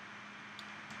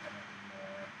 That might be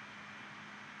more.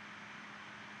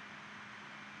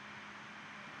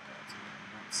 That's a little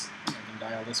nuts. I can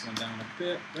dial this one down a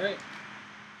bit, right?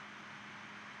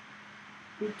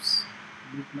 Oops,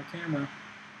 moved my camera.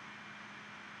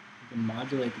 We can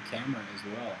modulate the camera as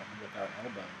well with our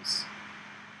elbows.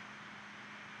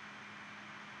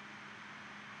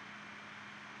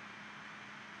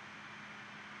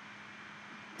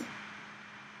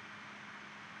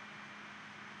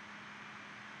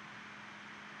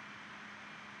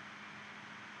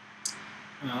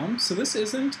 So this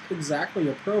isn't exactly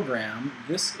a program.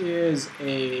 This is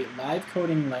a live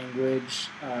coding language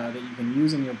that you can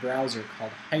use in your browser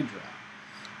called Hydra.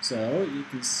 So you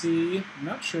can see, I'm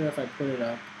not sure if I put it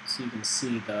up so you can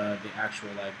see the actual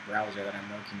like browser that I'm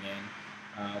working in.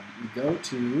 You go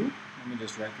to, let me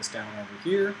just write this down over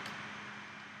here.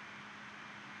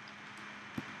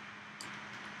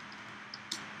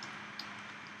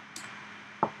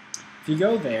 If you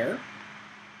go there,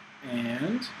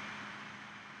 and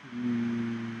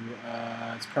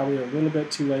it's probably a little bit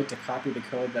too late to copy the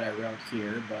code that I wrote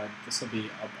here, but this will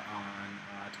be up on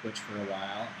Twitch for a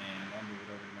while, and I'll move it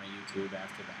over to my YouTube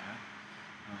after that.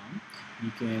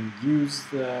 You can use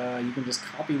you can just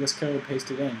copy this code, paste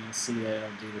it in, and you'll see that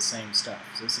it'll do the same stuff.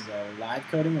 So this is a live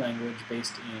coding language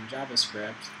based in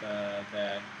JavaScript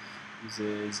that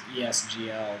uses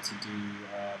ESGL to do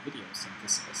video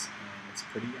synthesis, and it's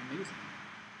pretty amazing.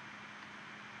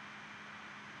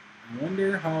 I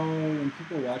wonder how, when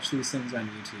people watch these things on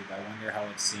YouTube, I wonder how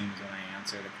it seems when I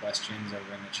answer the questions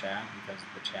over in the chat, because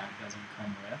the chat doesn't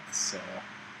come with, so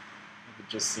if it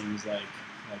just seems like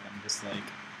I'm just like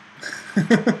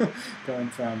going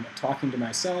from talking to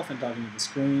myself and talking to the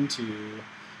screen to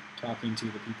talking to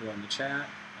the people in the chat.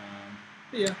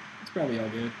 But yeah, it's probably all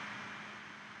good.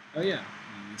 Oh yeah,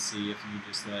 you see if you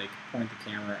just like point the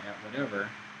camera at whatever.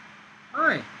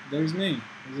 Hi, there's me.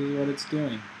 This is what it's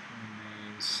doing.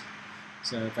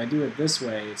 So if I do it this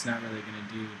way, it's not really going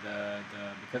to do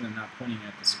because I'm not pointing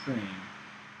at the screen,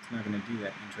 it's not going to do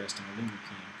that interesting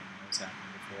illumikeying thing that was happening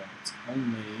before. It's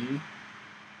only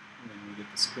when we get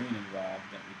the screen involved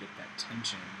that we get that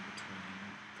tension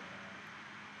between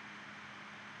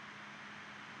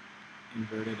the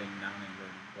inverted and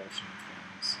non-inverted portion of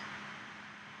things.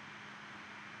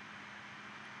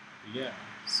 But yeah,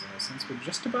 so since we're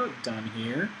just about done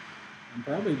here, I'm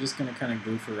probably just going to kind of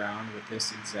goof around with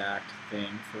this exact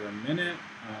thing for a minute.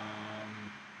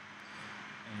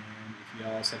 And if you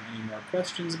all have any more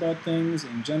questions about things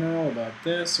in general, about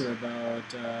this, or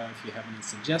about if you have any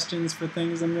suggestions for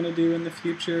things I'm going to do in the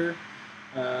future,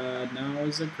 now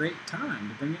is a great time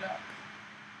to bring it up.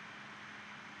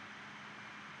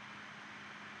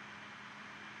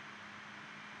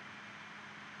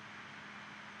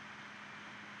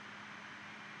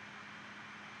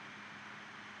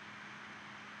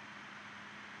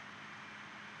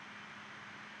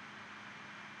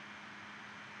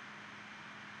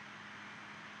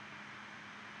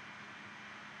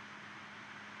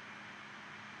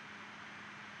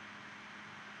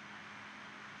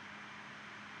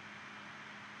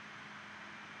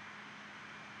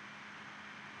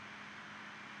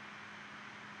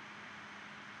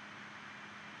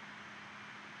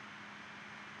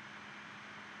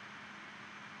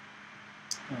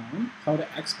 How to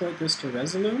export this to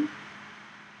Resolume?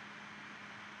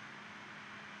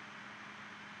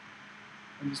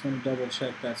 I just want to double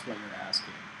check that's what you're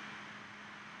asking.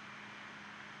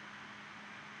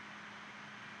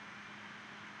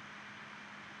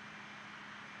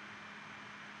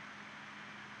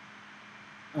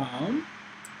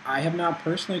 I have not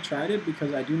personally tried it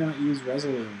because I do not use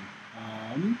Resolume.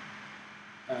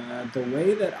 The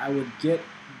way that I would get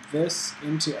this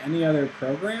into any other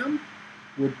program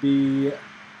would be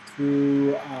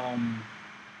through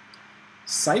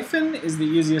Siphon is the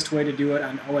easiest way to do it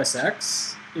on OS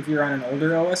X if you're on an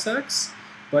older OS X,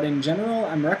 but in general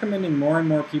I'm recommending more and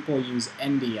more people use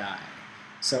NDI.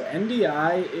 So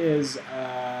NDI is,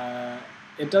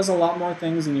 it does a lot more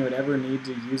things than you would ever need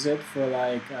to use it for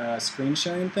like screen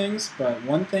sharing things, but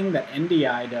one thing that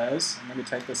NDI does, and let me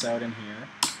type this out in here,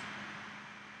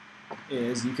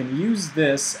 is you can use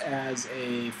this as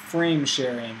a frame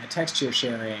sharing, a texture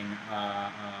sharing,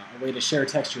 a way to share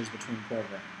textures between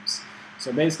programs.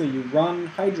 So basically you run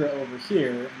Hydra over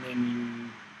here, and then you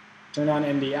turn on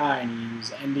NDI, and you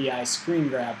use NDI screen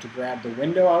grab to grab the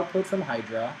window output from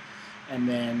Hydra, and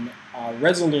then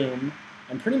Resolume,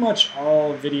 and pretty much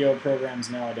all video programs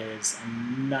nowadays,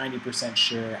 I'm 90%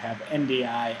 sure, have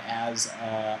NDI as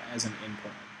an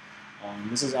input.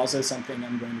 This is also something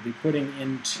I'm going to be putting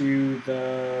into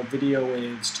the Video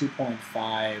Waves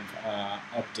 2.5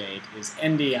 update, is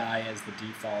NDI as the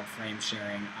default frame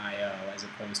sharing I/O as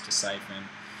opposed to Siphon.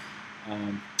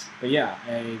 But yeah,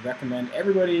 I recommend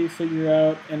everybody figure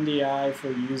out NDI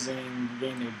for using,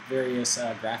 getting the various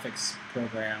graphics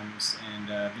programs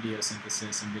and video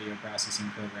synthesis and video processing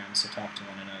programs to talk to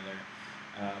one another,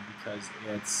 because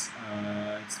it's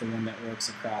the one that works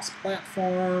across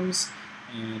platforms,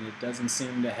 and it doesn't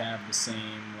seem to have the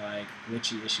same like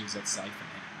glitchy issues that Siphon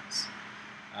has.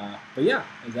 But yeah,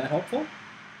 is that helpful?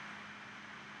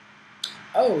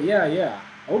 Oh yeah.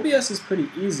 OBS is pretty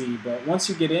easy, but once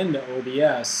you get into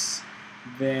OBS,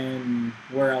 then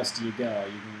where else do you go?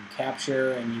 You can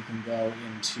capture and you can go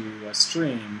into a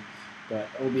stream, but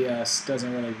OBS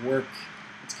doesn't really work.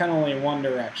 It's kind of only one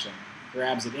direction. It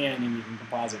grabs it in and you can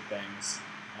composite things.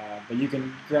 But you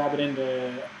can grab it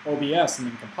into OBS and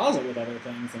then composite with other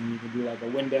things, and you can do like a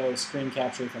window screen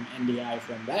capture from NDI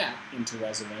from that into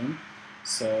Resolume.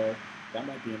 So that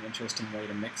might be an interesting way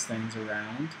to mix things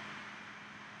around.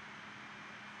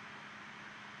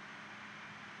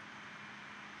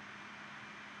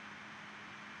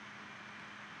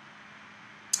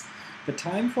 The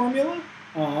time formula?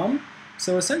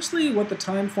 So essentially what the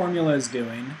time formula is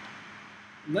doing,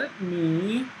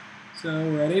 so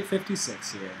we're at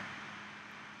 8:56 here.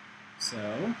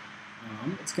 So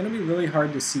it's going to be really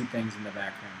hard to see things in the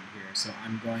background here. So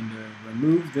I'm going to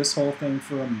remove this whole thing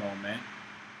for a moment.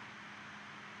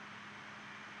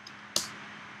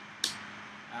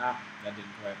 That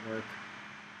didn't quite work.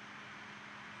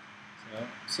 Well,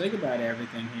 say goodbye to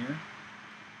everything here.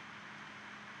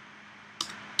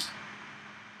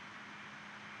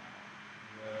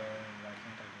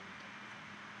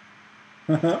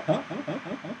 Why can't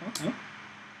I do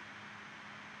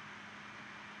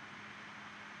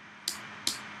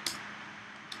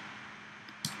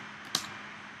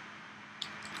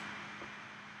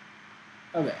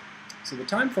Okay, so the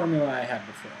time formula I had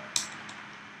before.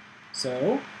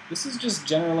 So this is just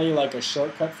generally like a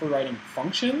shortcut for writing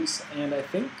functions, and I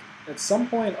think at some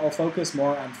point I'll focus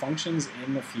more on functions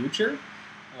in the future,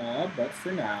 but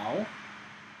for now,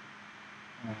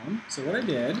 so what I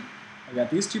did, I got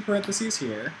these two parentheses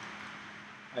here,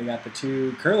 I got the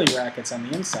two curly brackets on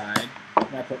the inside,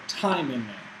 and I put time in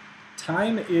there.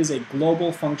 Time is a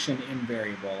global function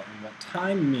invariable, and what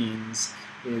time means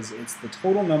is it's the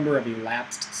total number of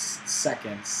elapsed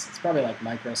seconds. It's probably like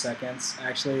microseconds,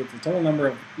 actually. It's the total number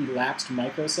of elapsed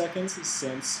microseconds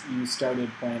since you started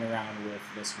playing around with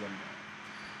this window.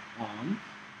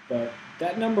 But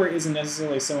that number isn't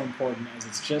necessarily so important, as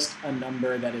it's just a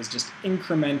number that is just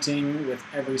incrementing with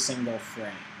every single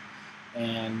frame.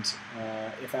 And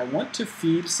if I want to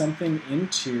feed something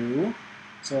into,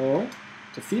 so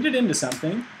to feed it into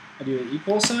something, I do the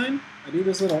equal sign, I do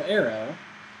this little arrow,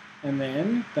 and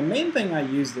then the main thing I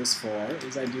use this for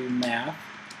is I do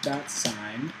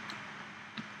math.sign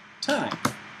time.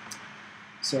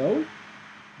 So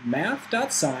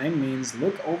math.sign means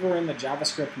look over in the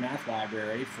JavaScript math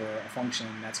library for a function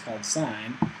that's called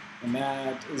sign, and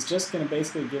that is just going to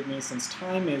basically give me, since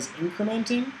time is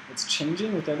incrementing, it's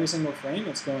changing with every single frame,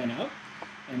 it's going up,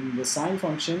 and the sign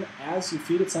function, as you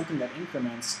feed it something that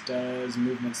increments, does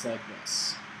movements like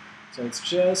this. So it's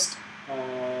just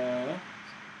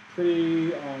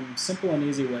pretty simple and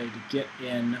easy way to get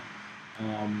in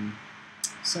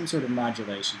some sort of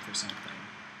modulation for something.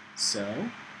 So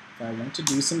if I want to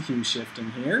do some hue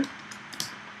shifting here,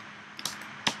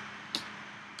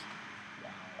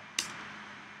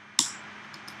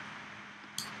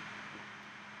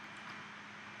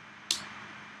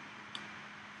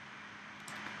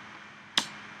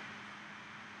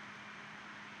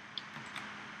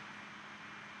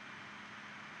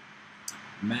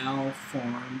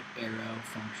 malformed arrow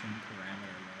function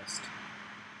parameter list.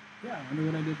 Yeah, I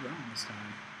wonder what I did wrong this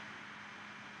time.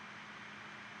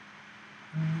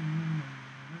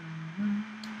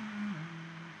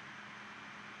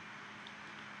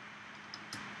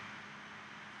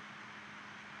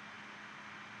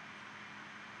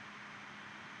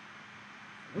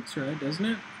 Looks right, doesn't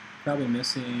it? Probably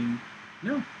missing.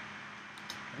 No,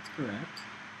 that's correct.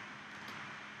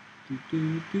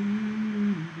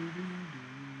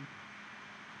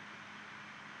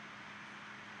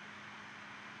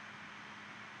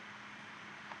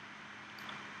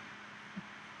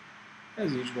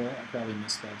 As usual, I probably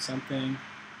misspelled something.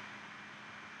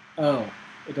 Oh,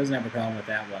 it doesn't have a problem with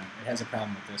that one. It has a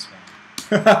problem with this one.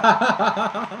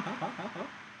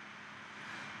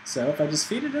 So if I just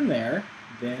feed it in there,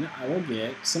 then I will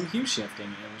get some hue shifting.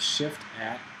 It will shift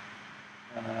at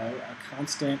a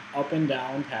constant up and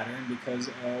down pattern because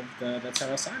of that's how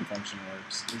a sign function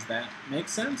works. Does that make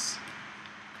sense?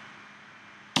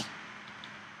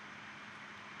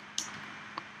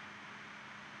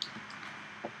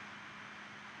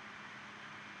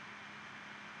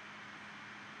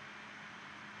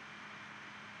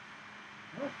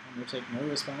 I'm going to take no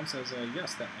response as a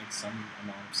yes, that makes some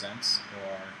amount of sense,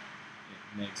 or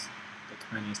it makes the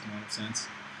tiniest amount of sense.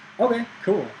 Okay,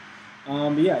 cool.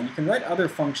 But yeah, you can write other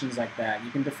functions like that.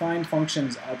 You can define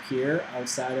functions up here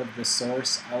outside of the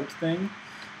source out thing.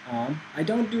 I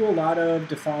don't do a lot of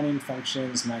defining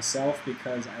functions myself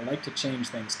because I like to change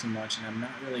things too much, and I'm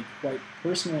not really quite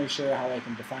personally sure how I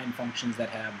can define functions that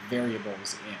have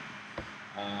variables in.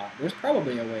 There's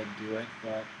probably a way to do it,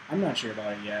 but I'm not sure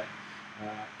about it yet.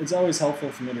 It's always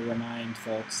helpful for me to remind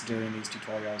folks during these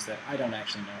tutorials that I don't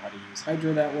actually know how to use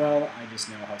Hydra that well. I just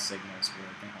know how signals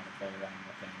work and how to play around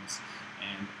with things.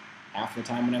 And half the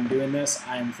time when I'm doing this,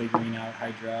 I'm figuring out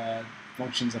Hydra,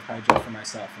 functions of Hydra for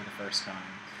myself for the first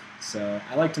time. So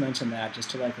I like to mention that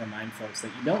just to remind folks that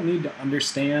you don't need to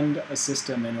understand a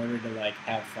system in order to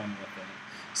have fun with it.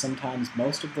 Sometimes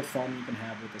most of the fun you can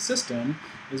have with a system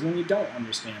is when you don't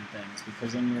understand things,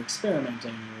 because then you're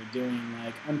experimenting, you're doing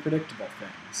unpredictable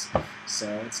things. So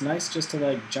it's nice just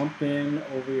to jump in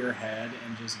over your head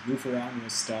and just goof around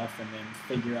with stuff and then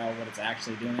figure out what it's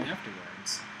actually doing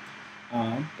afterwards.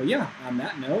 But yeah, on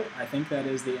that note, I think that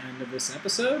is the end of this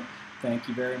episode. Thank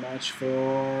you very much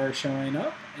for showing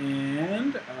up,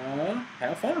 and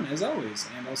have fun as always.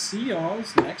 And I'll see y'all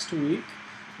next week,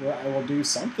 where I will do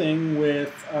something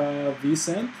with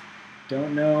vsynth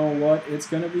Don't know what it's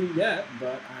going to be yet,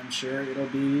 but I'm sure it'll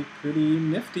be pretty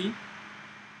nifty.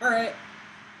 All right.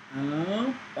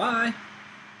 Bye.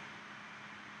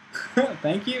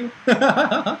 Thank you.